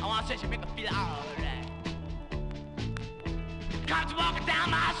 I wanna say she make me feel alright. Comes walking down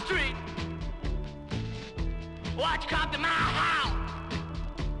my street. Watch you come to my house.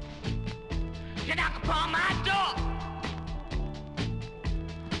 You knock upon my door.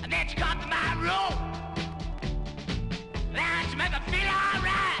 And then you come to my room. Then you make me feel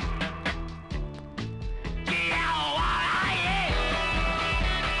alright.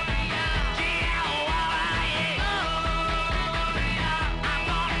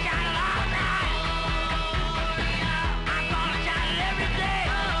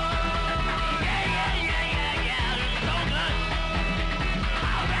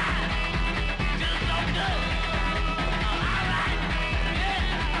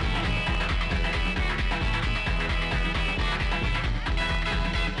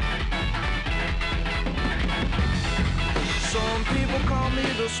 Some people call me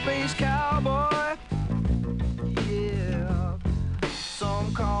the space cowboy. Yeah.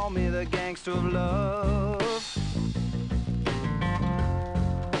 Some call me the gangster of love.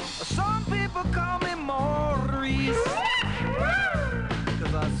 Some people call me Maurice.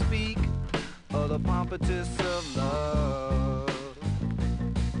 Cause I speak of the pompatus of love.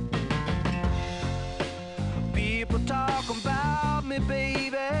 People talk about me,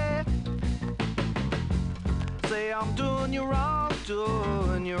 baby. Say I'm doing you wrong,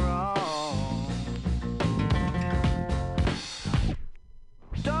 doing you wrong.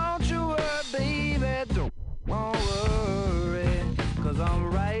 Don't you worry, baby, don't worry. Cause I'm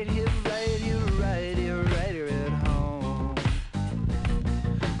right here, right here, right here, right here at home.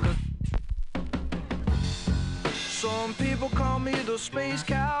 Some people call me the space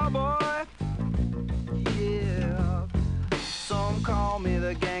cowboy. Yeah. Some call me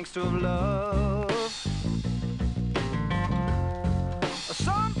the gangster of love.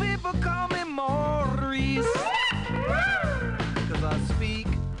 Some people call me Maurice. Cause I speak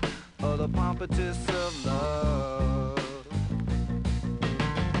of the pompatus of love.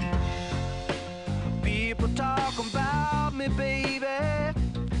 People talk about me, baby.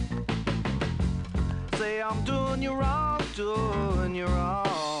 Say I'm doing you wrong, doing you wrong.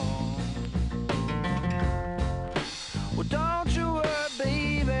 Well, don't you worry,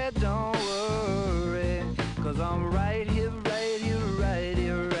 baby, don't worry. Cause I'm right here, right here, right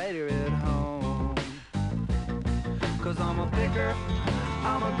here, right here at home. Cause I'm a picker,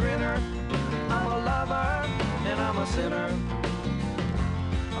 I'm a grinner, I'm a lover, and I'm a sinner.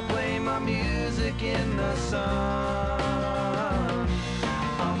 I play my music in the sun.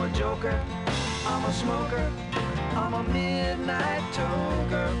 I'm a joker, I'm a smoker, I'm a midnight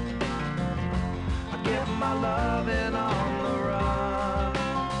toker. I get my loving on the run.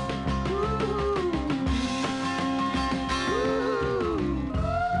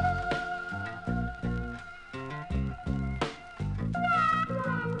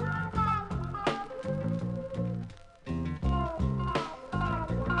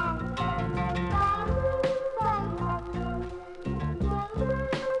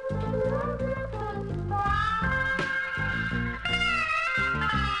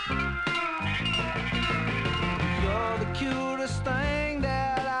 Cutest thing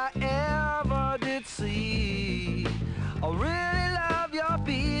that I ever did see. I really love your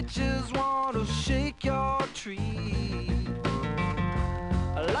beaches, want to shake your tree.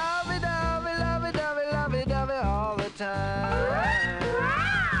 Lovey-dovey, lovey-dovey, lovey-dovey all the time.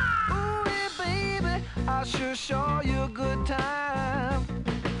 Ooh, yeah, baby, I sure show you a good time.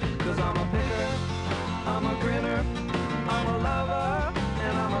 Cause I'm a picker, I'm a grinner, I'm a lover,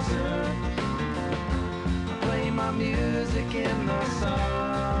 and I'm a sinner. My music in the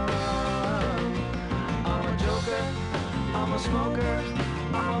sun. I'm a joker, I'm a smoker,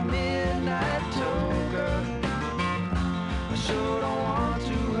 I'm a midnight toker. I sure don't want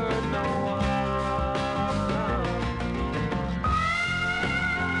to hurt no one.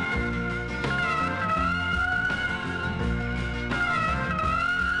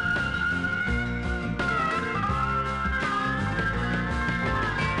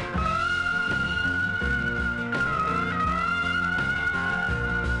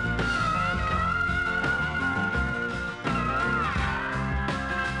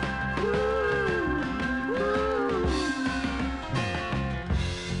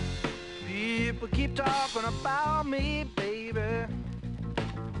 Keep talking about me, baby.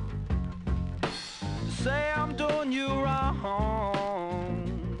 Say I'm doing you wrong.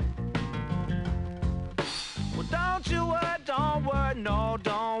 Well, don't you worry, no,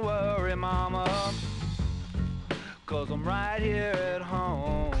 don't worry, mama. 'cause I'm right here at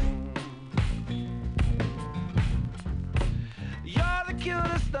home. You're the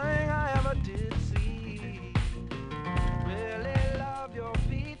cutest thing I ever did see. Really love your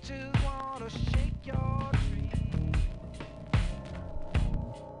features, wanna shake your tree.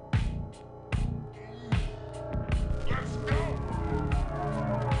 Let's go!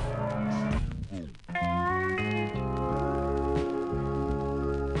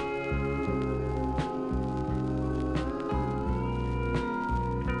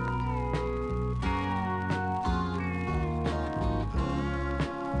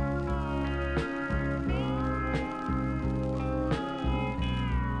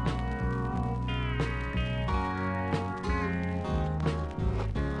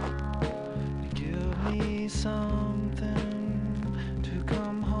 Give me something to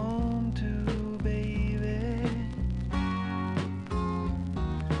come home to, baby.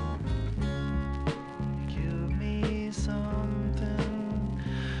 Give me something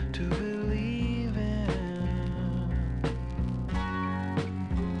to believe in.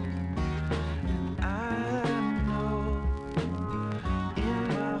 I know in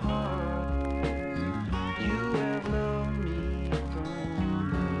my heart you have loved me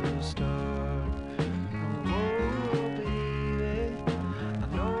from the start. Oh, baby, I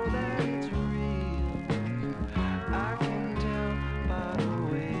know that it's real. I can tell by the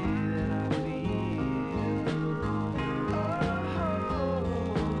way that I feel. Oh,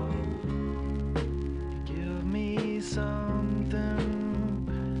 give me something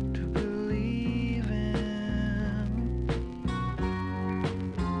to believe in.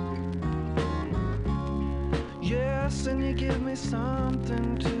 Yes, and you give me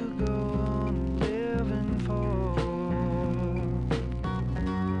something to go on living for.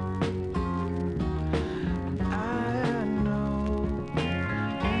 I know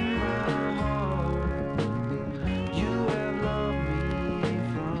in my heart you have loved me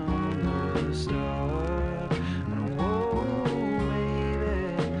from the start. And oh, baby,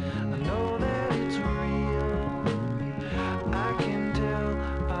 I know that it's real. I can tell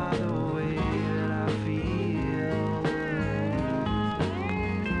by the way that I feel.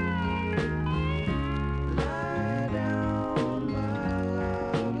 Lie down, my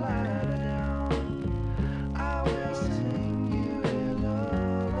love, lie down. I will sing you a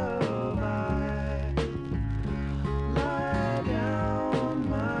lullaby. Lie down,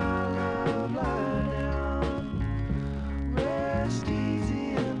 my love, lie down. Rest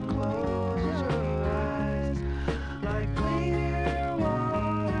easy and close your eyes. Like clear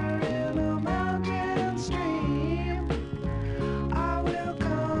water in a mountain stream, I will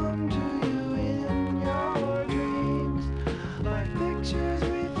come to you in your dreams. Like pictures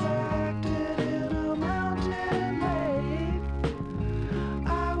reflected in a mountain lake,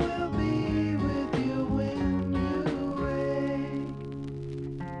 I will be with you when you wake.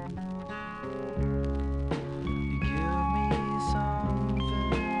 You give me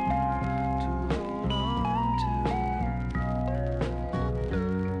something to hold on to.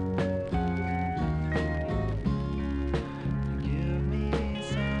 You give me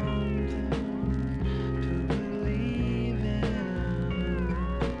something to believe in.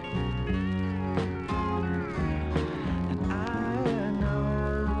 And I know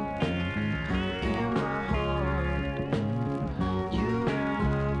in my heart you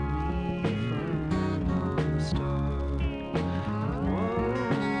have loved me from the start. Oh,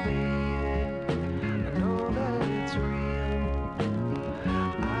 baby, I know that it's real.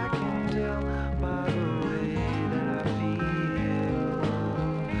 I can tell by the way that I feel.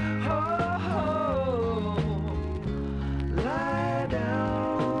 Oh, lie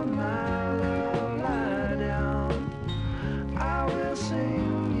down, my love, lie down. I will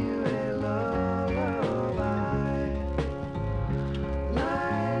sing you a lullaby.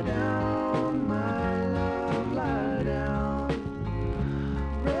 Lie down, my love, lie down.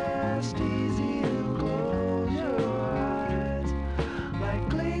 Rest easy and close your eyes. Like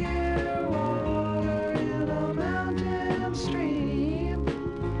clear water in a mountain stream,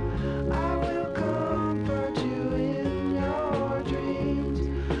 I will comfort you in your dreams.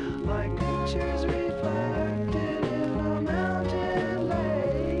 Like pictures reflected in a mountain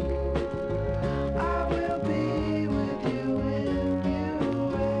lake, I will be with you when you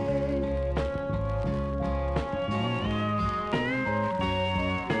wake.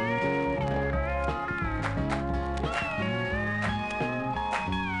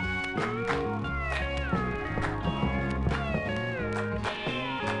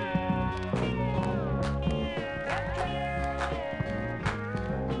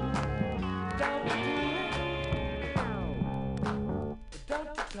 Don't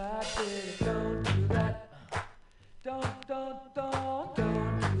you try, baby, don't do that. Don't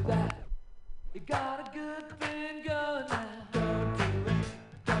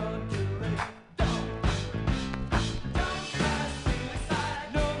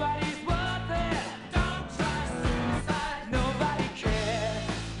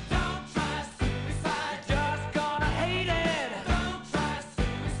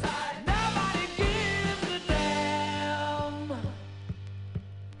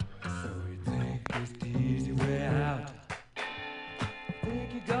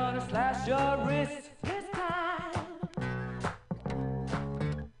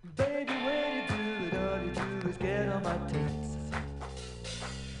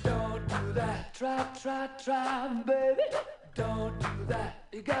that. Try, baby. Don't do that.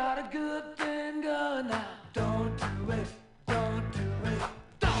 You got a good thing going now. Don't do it. Don't do it.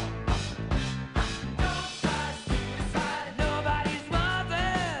 Don't try suicide. Nobody's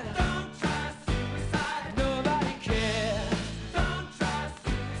bothered. Don't try suicide. Nobody cares. Don't try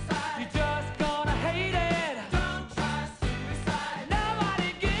suicide. You're just gonna hate it. Don't try suicide. Nobody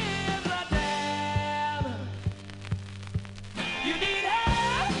gives a damn. You need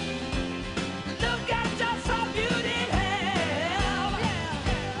help. Look at yourself. You need help.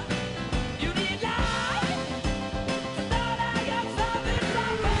 You need love. So don't hang yourself in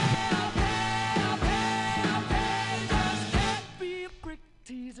some help. Just can't be a prick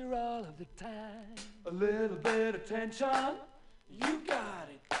teaser all of the time. A little bit of tension. You got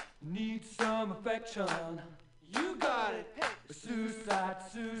it. Need some affection. You got it. Suicide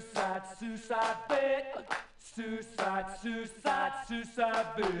bed. Suicide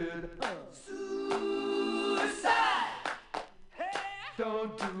bed. Suicide.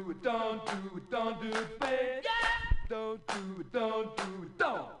 Don't do it, don't do it, babe. Don't do it, don't do it.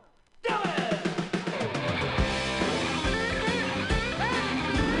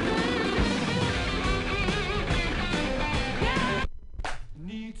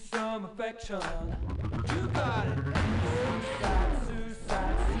 Need some affection. You got it.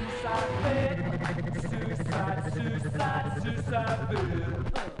 Suicide bed. Suicide bed.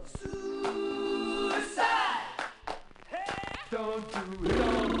 Suicide. Don't do it,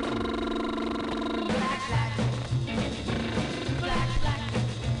 don't. Black slacks. Black slacks.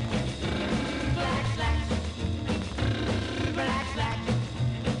 Black slacks. Black slacks.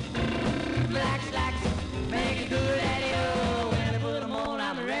 Black slacks. Make it good at it. When I put them on,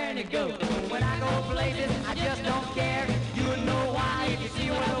 I'm raring to go. When I go places, I just don't care. You would know why if you see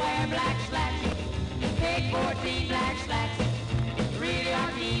what I wear. Black slacks. Take 14 black slacks. Really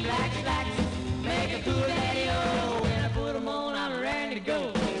are key black slacks. Make it good at it. When I put them on, I'm raring to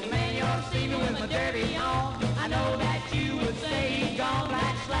go. Man, you ought to see me with my derby on. I know that you would say he's gone.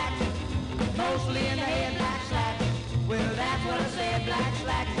 Black slacks. Mostly in the head, black slacks. Well, that's what I said, black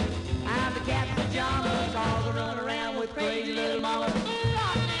slacks. I'm the cat pajamas, all to run around with crazy little mama.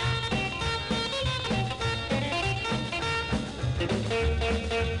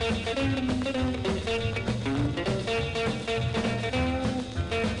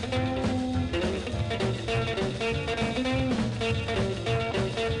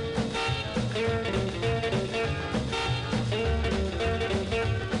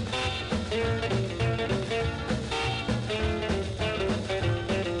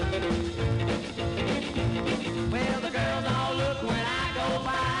 Well, the girls all look when I go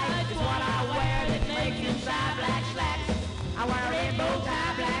by. It's what I wear that makes inside black slacks. I wear a red bow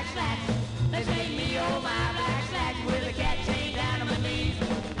tie, black slacks. They say me, oh my, black slacks with a cat chain down to my knees.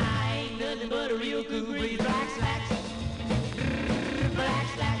 I ain't nothing but a real cool breeze, black slacks. Black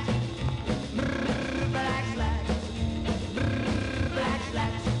slacks. Black slacks. Black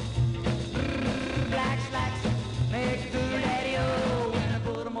slacks. Black slacks. Make it good daddy-o. When I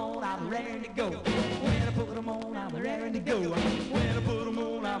put them on, I'm raring to go. When I put them on, I'm raring to go. When I put them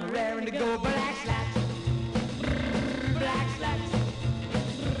on, I'm raring to go. Black slacks. Black slacks.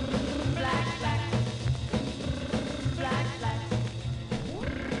 Black slacks. Black slacks.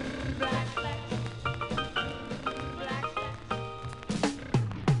 Black slacks. Black slacks.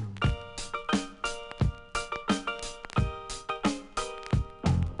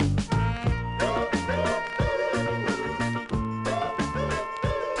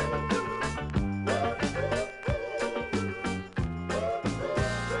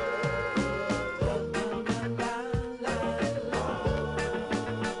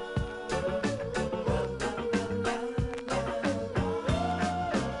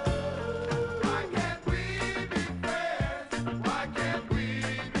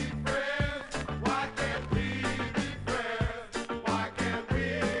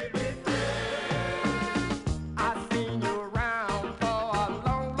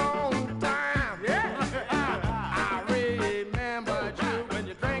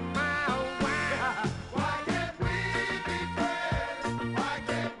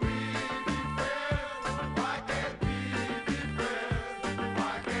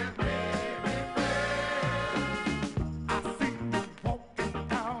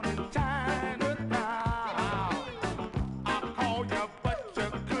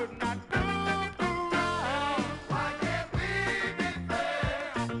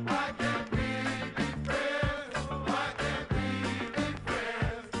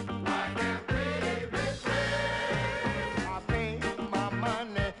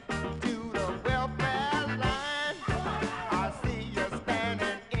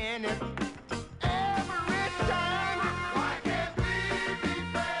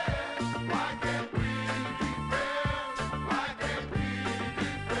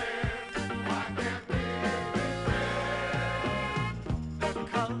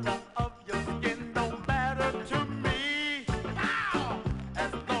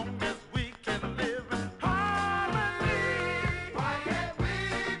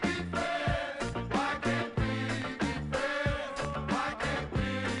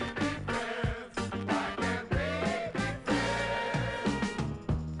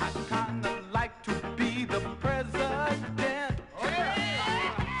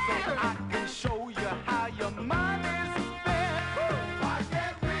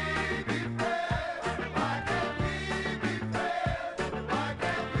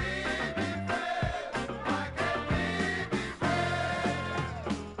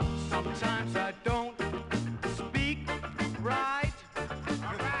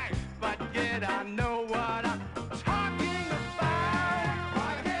 said I know what I'm talking about.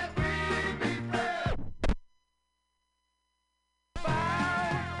 Why can't we be friends?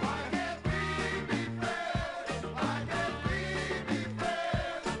 Why can't we be friends? Why can't we be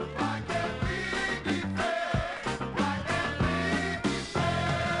friends? Why can't we be friends? Why can't we be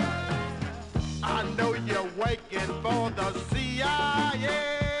friends? I know you're waiting for the CIA.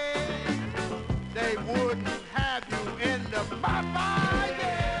 They wouldn't have you in the bye-bye,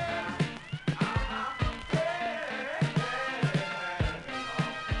 yeah.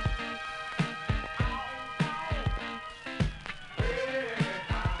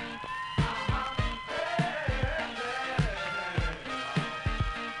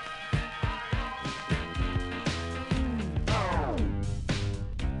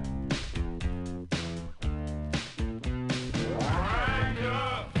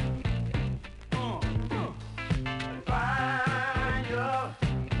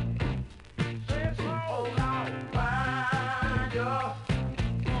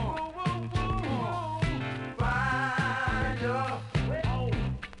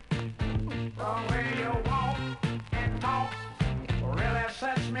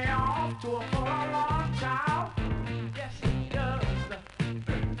 To a long child, yes he does.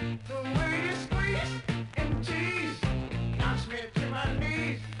 The way you squeeze and tease knocks me to my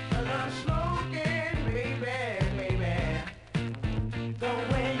knees as I'm smoking, baby, baby. The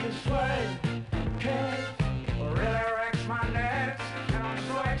way you sway, okay, really wrecks my nerves, and I'm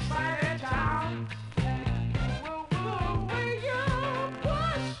so excited, child. The way you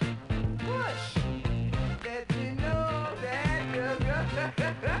push, let me know that you're good.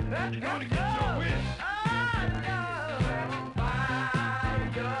 You're gonna get your wish. Oh, no.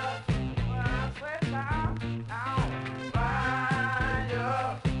 Find up. Well, I swear now. Find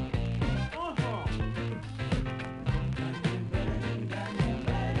up.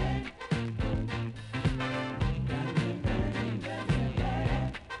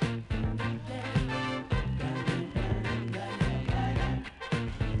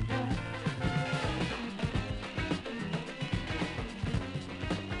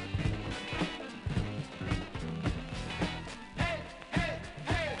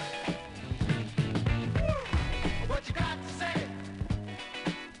 What you got to say?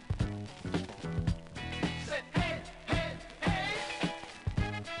 Said, hey, hey, hey.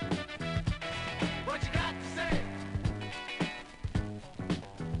 What you got to say?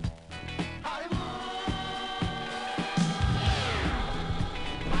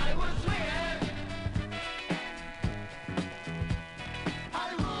 Hollywood swinging.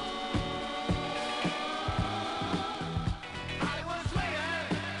 Hollywood swinging.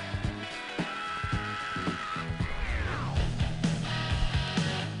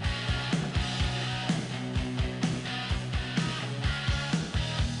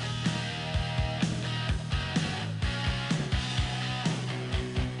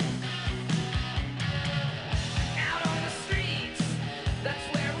 Out on the streets, that's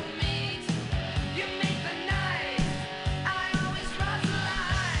where we meet. You make the night, I always cross the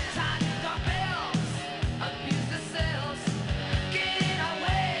lines. Hot doorbells, abuse the cells. Get in our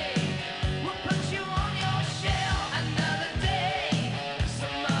way, we'll put you on your shelf. Another day,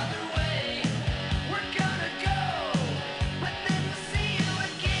 some other way. We're gonna go, but then we'll see you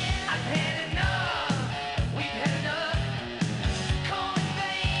again. I've had enough, we've had enough. Call in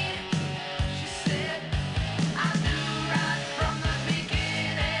vain, she said. I knew right from the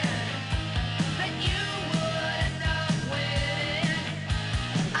beginning that you would end up winning.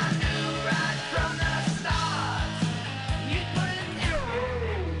 I knew right from the start you'd put it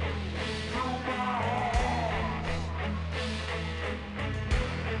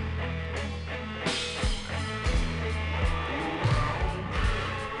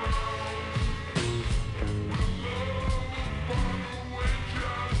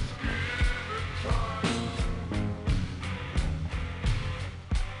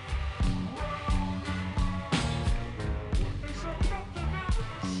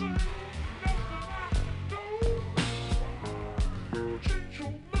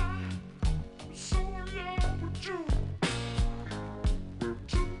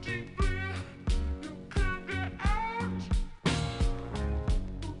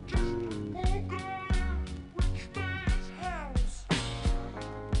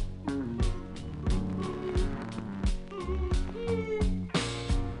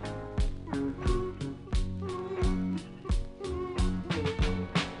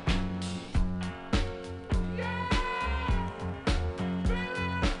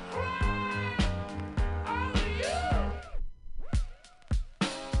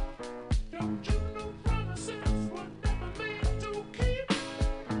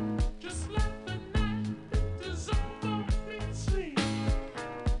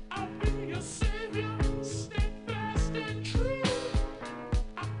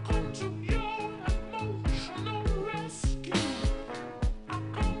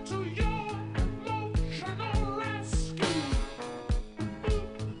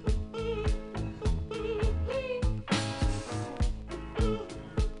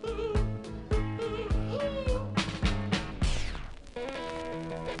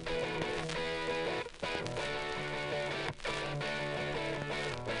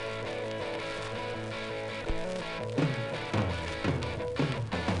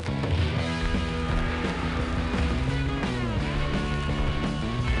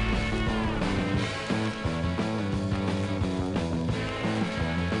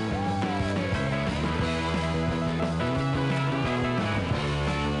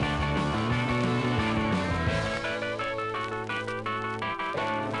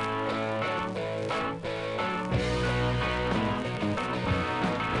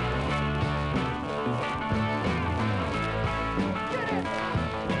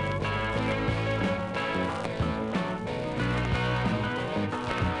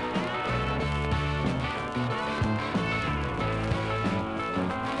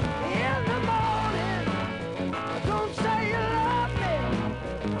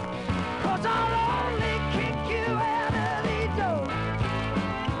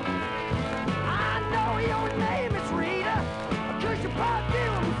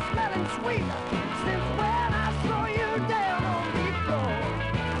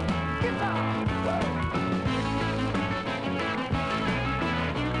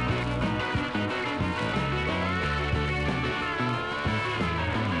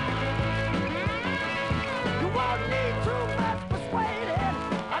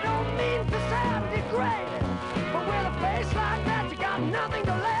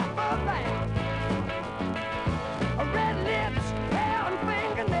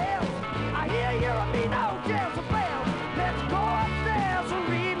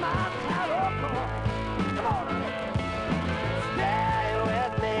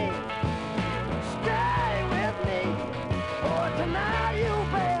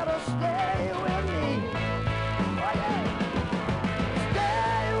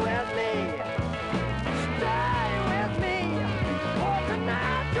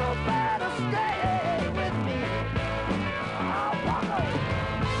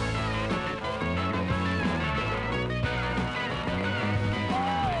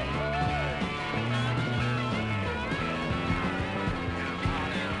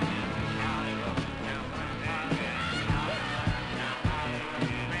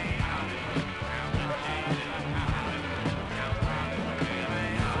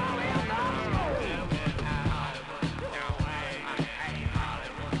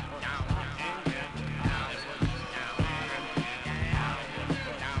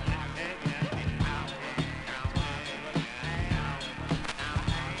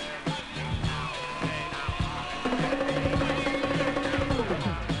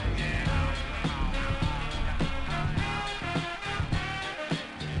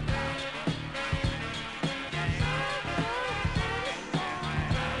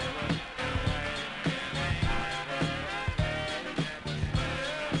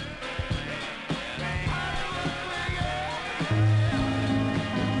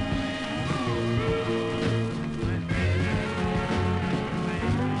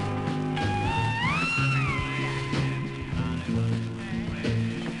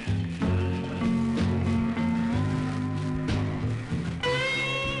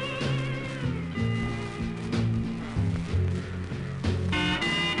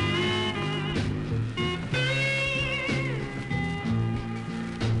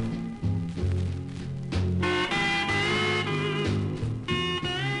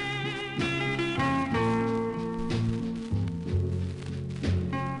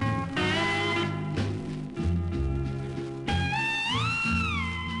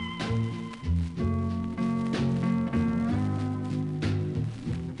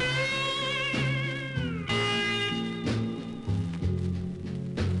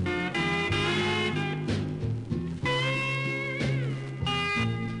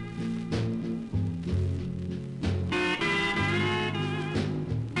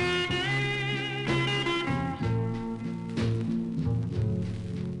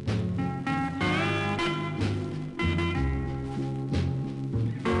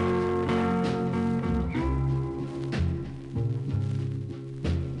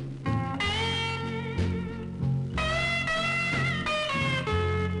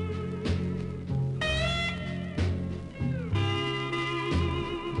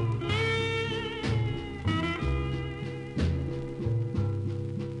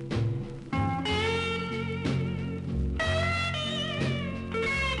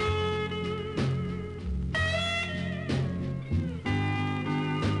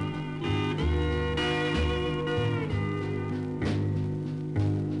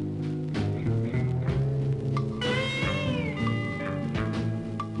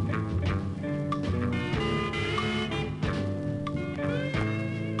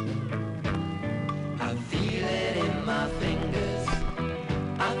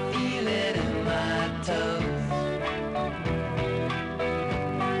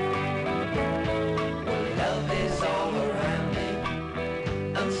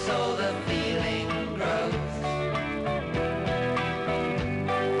so the feeling grows.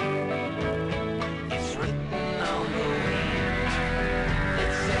 It's written on the wind,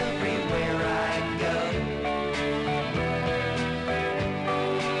 it's everywhere I go.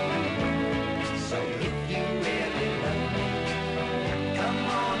 So if you really love me, come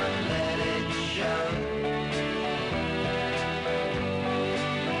on and let it show.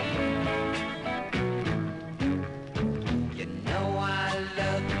 You know I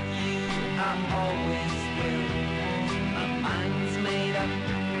love you, I always will. My mind's made up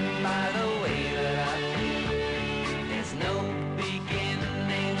by the way that I feel. There's no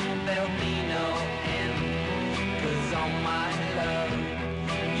beginning, there'll be no end. 'Cause on my love,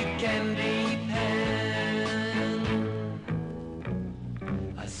 you can depend.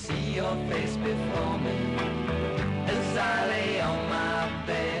 I see your face before me as I lay on my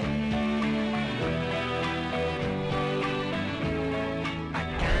bed. I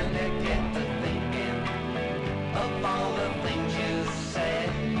kinda get to thinking of all the things you said.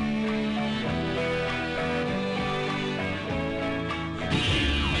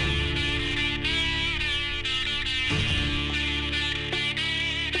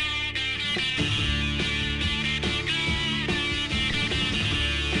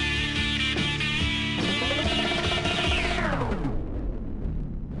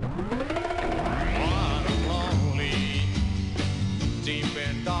 One lonely, deep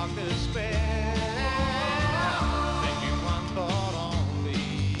in dark despair, thinking one thought only.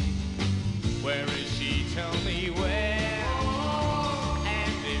 Where is she? Tell me where.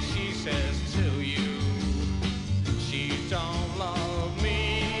 And if she says to you, she don't love me,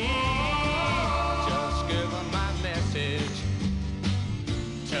 just give her my message.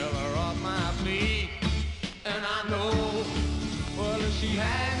 Tell her of my plea, and I know. Well, if she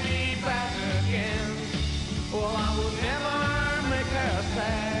had me back again, well, I would never make her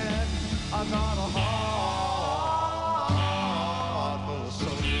sad. I got a heart full of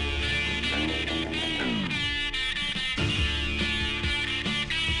soul.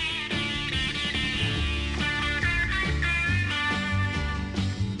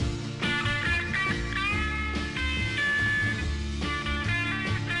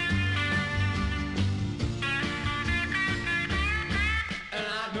 And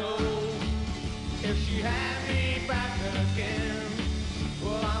I know if she had me back again,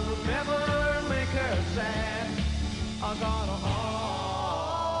 well, I would never make her sad. I got a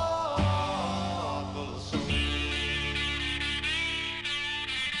heart full of soul.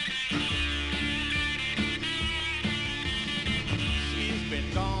 She's been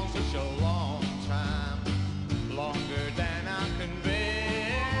gone such a long time, longer than I can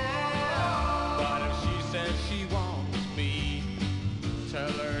bear. But if she says she wants me,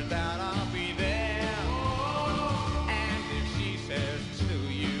 tell her that I'll be there. And if she says to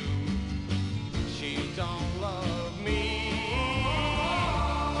you, she don't love me,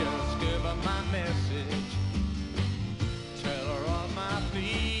 just give her my message. Tell her of my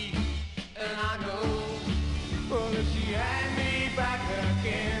plea. And I know, well, if she had me back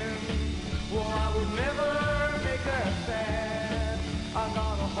again, well, I would never make her sad. I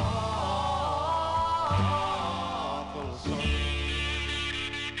got a heart full of soul.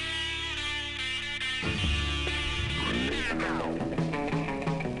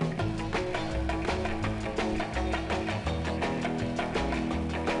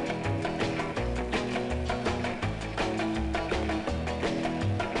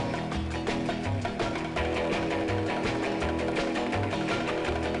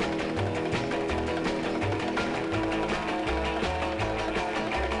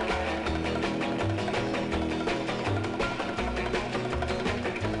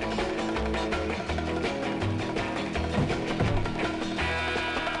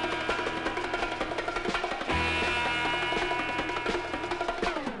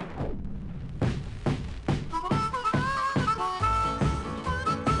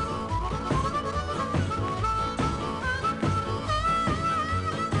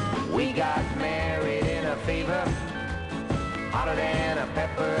 We got married in a fever, hotter than a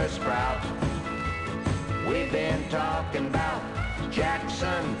pepper sprout. We've been talking about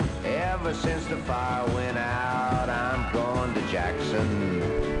Jackson ever since the fire went out. I'm going to Jackson,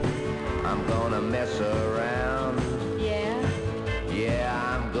 I'm gonna mess around. Yeah? Yeah,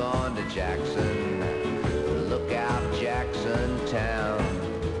 I'm going to Jackson, look out Jackson Town.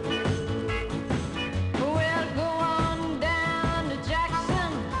 Well, go on down to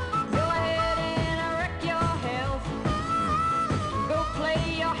Jackson. Go ahead and wreck your health. Go play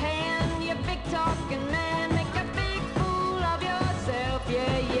your hand, you big talking man. Make a big fool of yourself.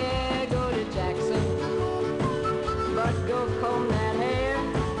 Yeah, yeah, go to Jackson. But go comb that hair.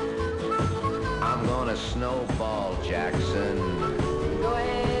 gonna snowball, Jackson. Go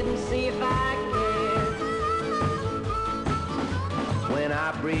ahead and see if I care. When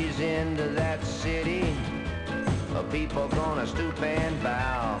I breeze into that city, people gonna stoop and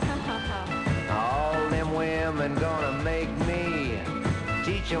bow. All them women gonna make me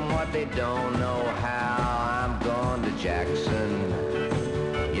teach them what they don't know how. I'm going to Jackson.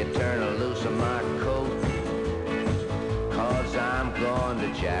 You turn loose of my coat, 'cause I'm going to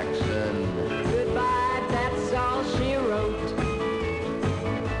Jackson. Goodbye, that's all she wrote.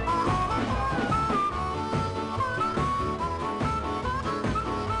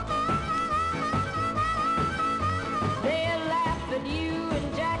 They'll laugh at you in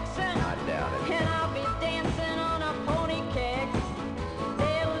Jackson. I doubt it. And I'll be dancing on a pony keg.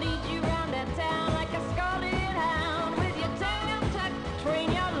 They'll lead you round that town like a scarlet hound with your tail tucked between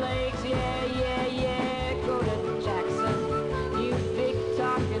your legs. Yeah, yeah, yeah. Go to Jackson, you big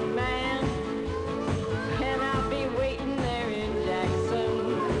talking man. And I'll be waiting there in Jackson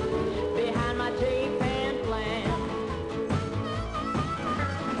behind my J-Pan plan.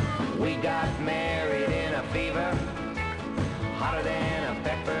 We got married in a fever, hotter than a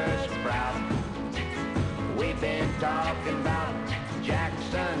pepper sprout. We've been talking about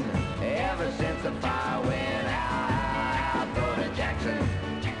Jackson ever since the fire went out. Go to Jackson,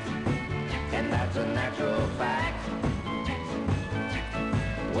 and that's a natural fact.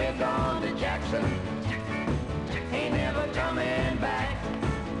 We're gone to Jackson, ain't never coming back.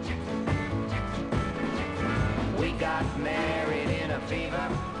 We got married in a fever,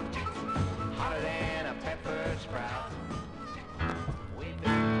 hotter than a pepper sprout. We've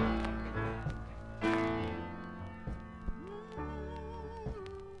been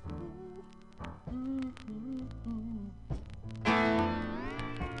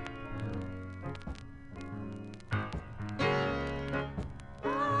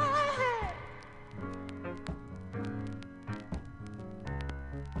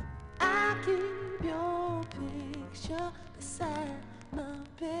I keep your picture beside my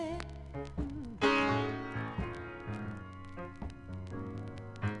bed.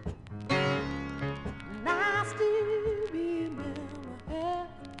 And I still remember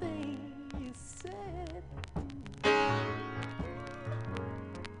everything you said.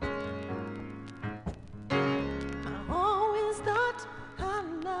 I always thought our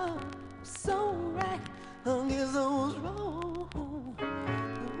love was so right, I guess I was wrong.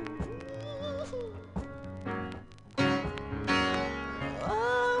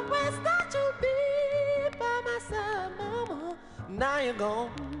 Always thought you'd be by my side, mama. Now you're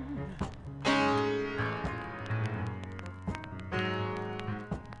gone.